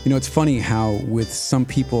 It's funny how with some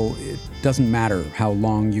people, it doesn't matter how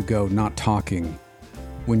long you go not talking.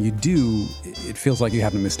 When you do, it feels like you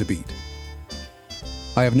haven't missed a beat.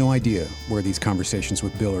 I have no idea where these conversations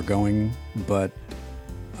with Bill are going, but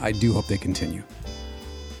I do hope they continue.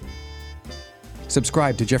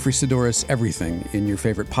 Subscribe to Jeffrey Sidoris Everything in your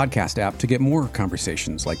favorite podcast app to get more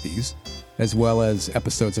conversations like these, as well as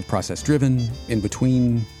episodes of Process Driven, In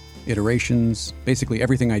Between, Iterations, basically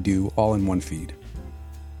everything I do, all in one feed.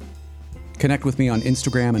 Connect with me on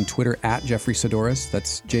Instagram and Twitter at Jeffrey Sidoris,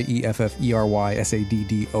 that's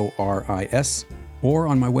JeffreySaddoris, or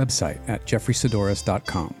on my website at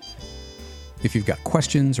jeffreysidoris.com. If you've got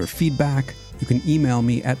questions or feedback, you can email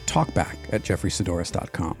me at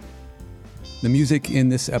talkback@jeffreysidoris.com. The music in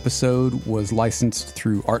this episode was licensed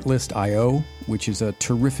through Artlist.io, which is a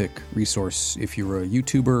terrific resource if you're a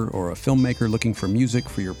YouTuber or a filmmaker looking for music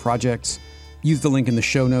for your projects. Use the link in the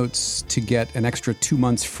show notes to get an extra 2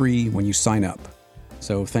 months free when you sign up.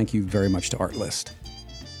 So thank you very much to Artlist.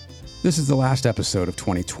 This is the last episode of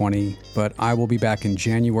 2020, but I will be back in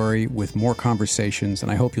January with more conversations,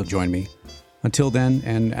 and I hope you'll join me. Until then,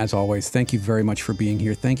 and as always, thank you very much for being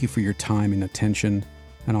here. Thank you for your time and attention,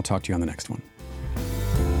 and I'll talk to you on the next one.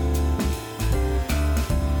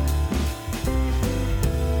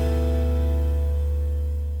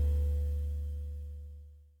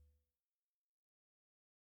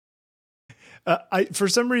 For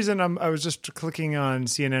some reason, I was just clicking on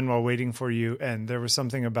CNN while waiting for you, and there was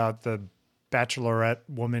something about the Bachelorette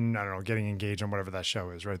woman, I don't know, getting engaged on whatever that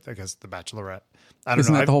show is, right? I guess The Bachelorette. I don't know.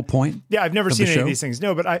 Isn't that the whole point? Yeah, I've never seen any of these things.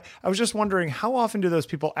 No, but I was just wondering, how often do those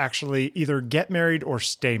people actually either get married or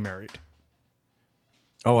stay married?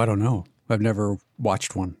 Oh, I don't know. I've never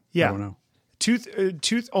watched one. Yeah. I don't know.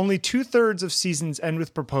 Only 2/3 of seasons end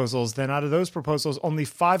with proposals. Then out of those proposals, only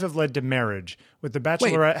 5 have led to marriage, with The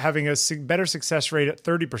Bachelorette having a better success rate at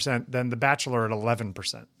 30% than The Bachelor at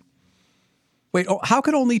 11%. Wait, how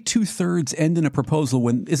could only 2/3 end in a proposal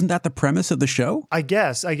when isn't that the premise of the show? I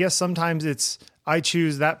guess sometimes it's, I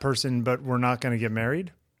choose that person, but we're not going to get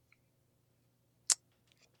married.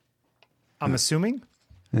 I'm assuming.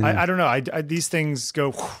 Yeah. I don't know. These things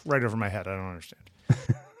go right over my head. I don't understand.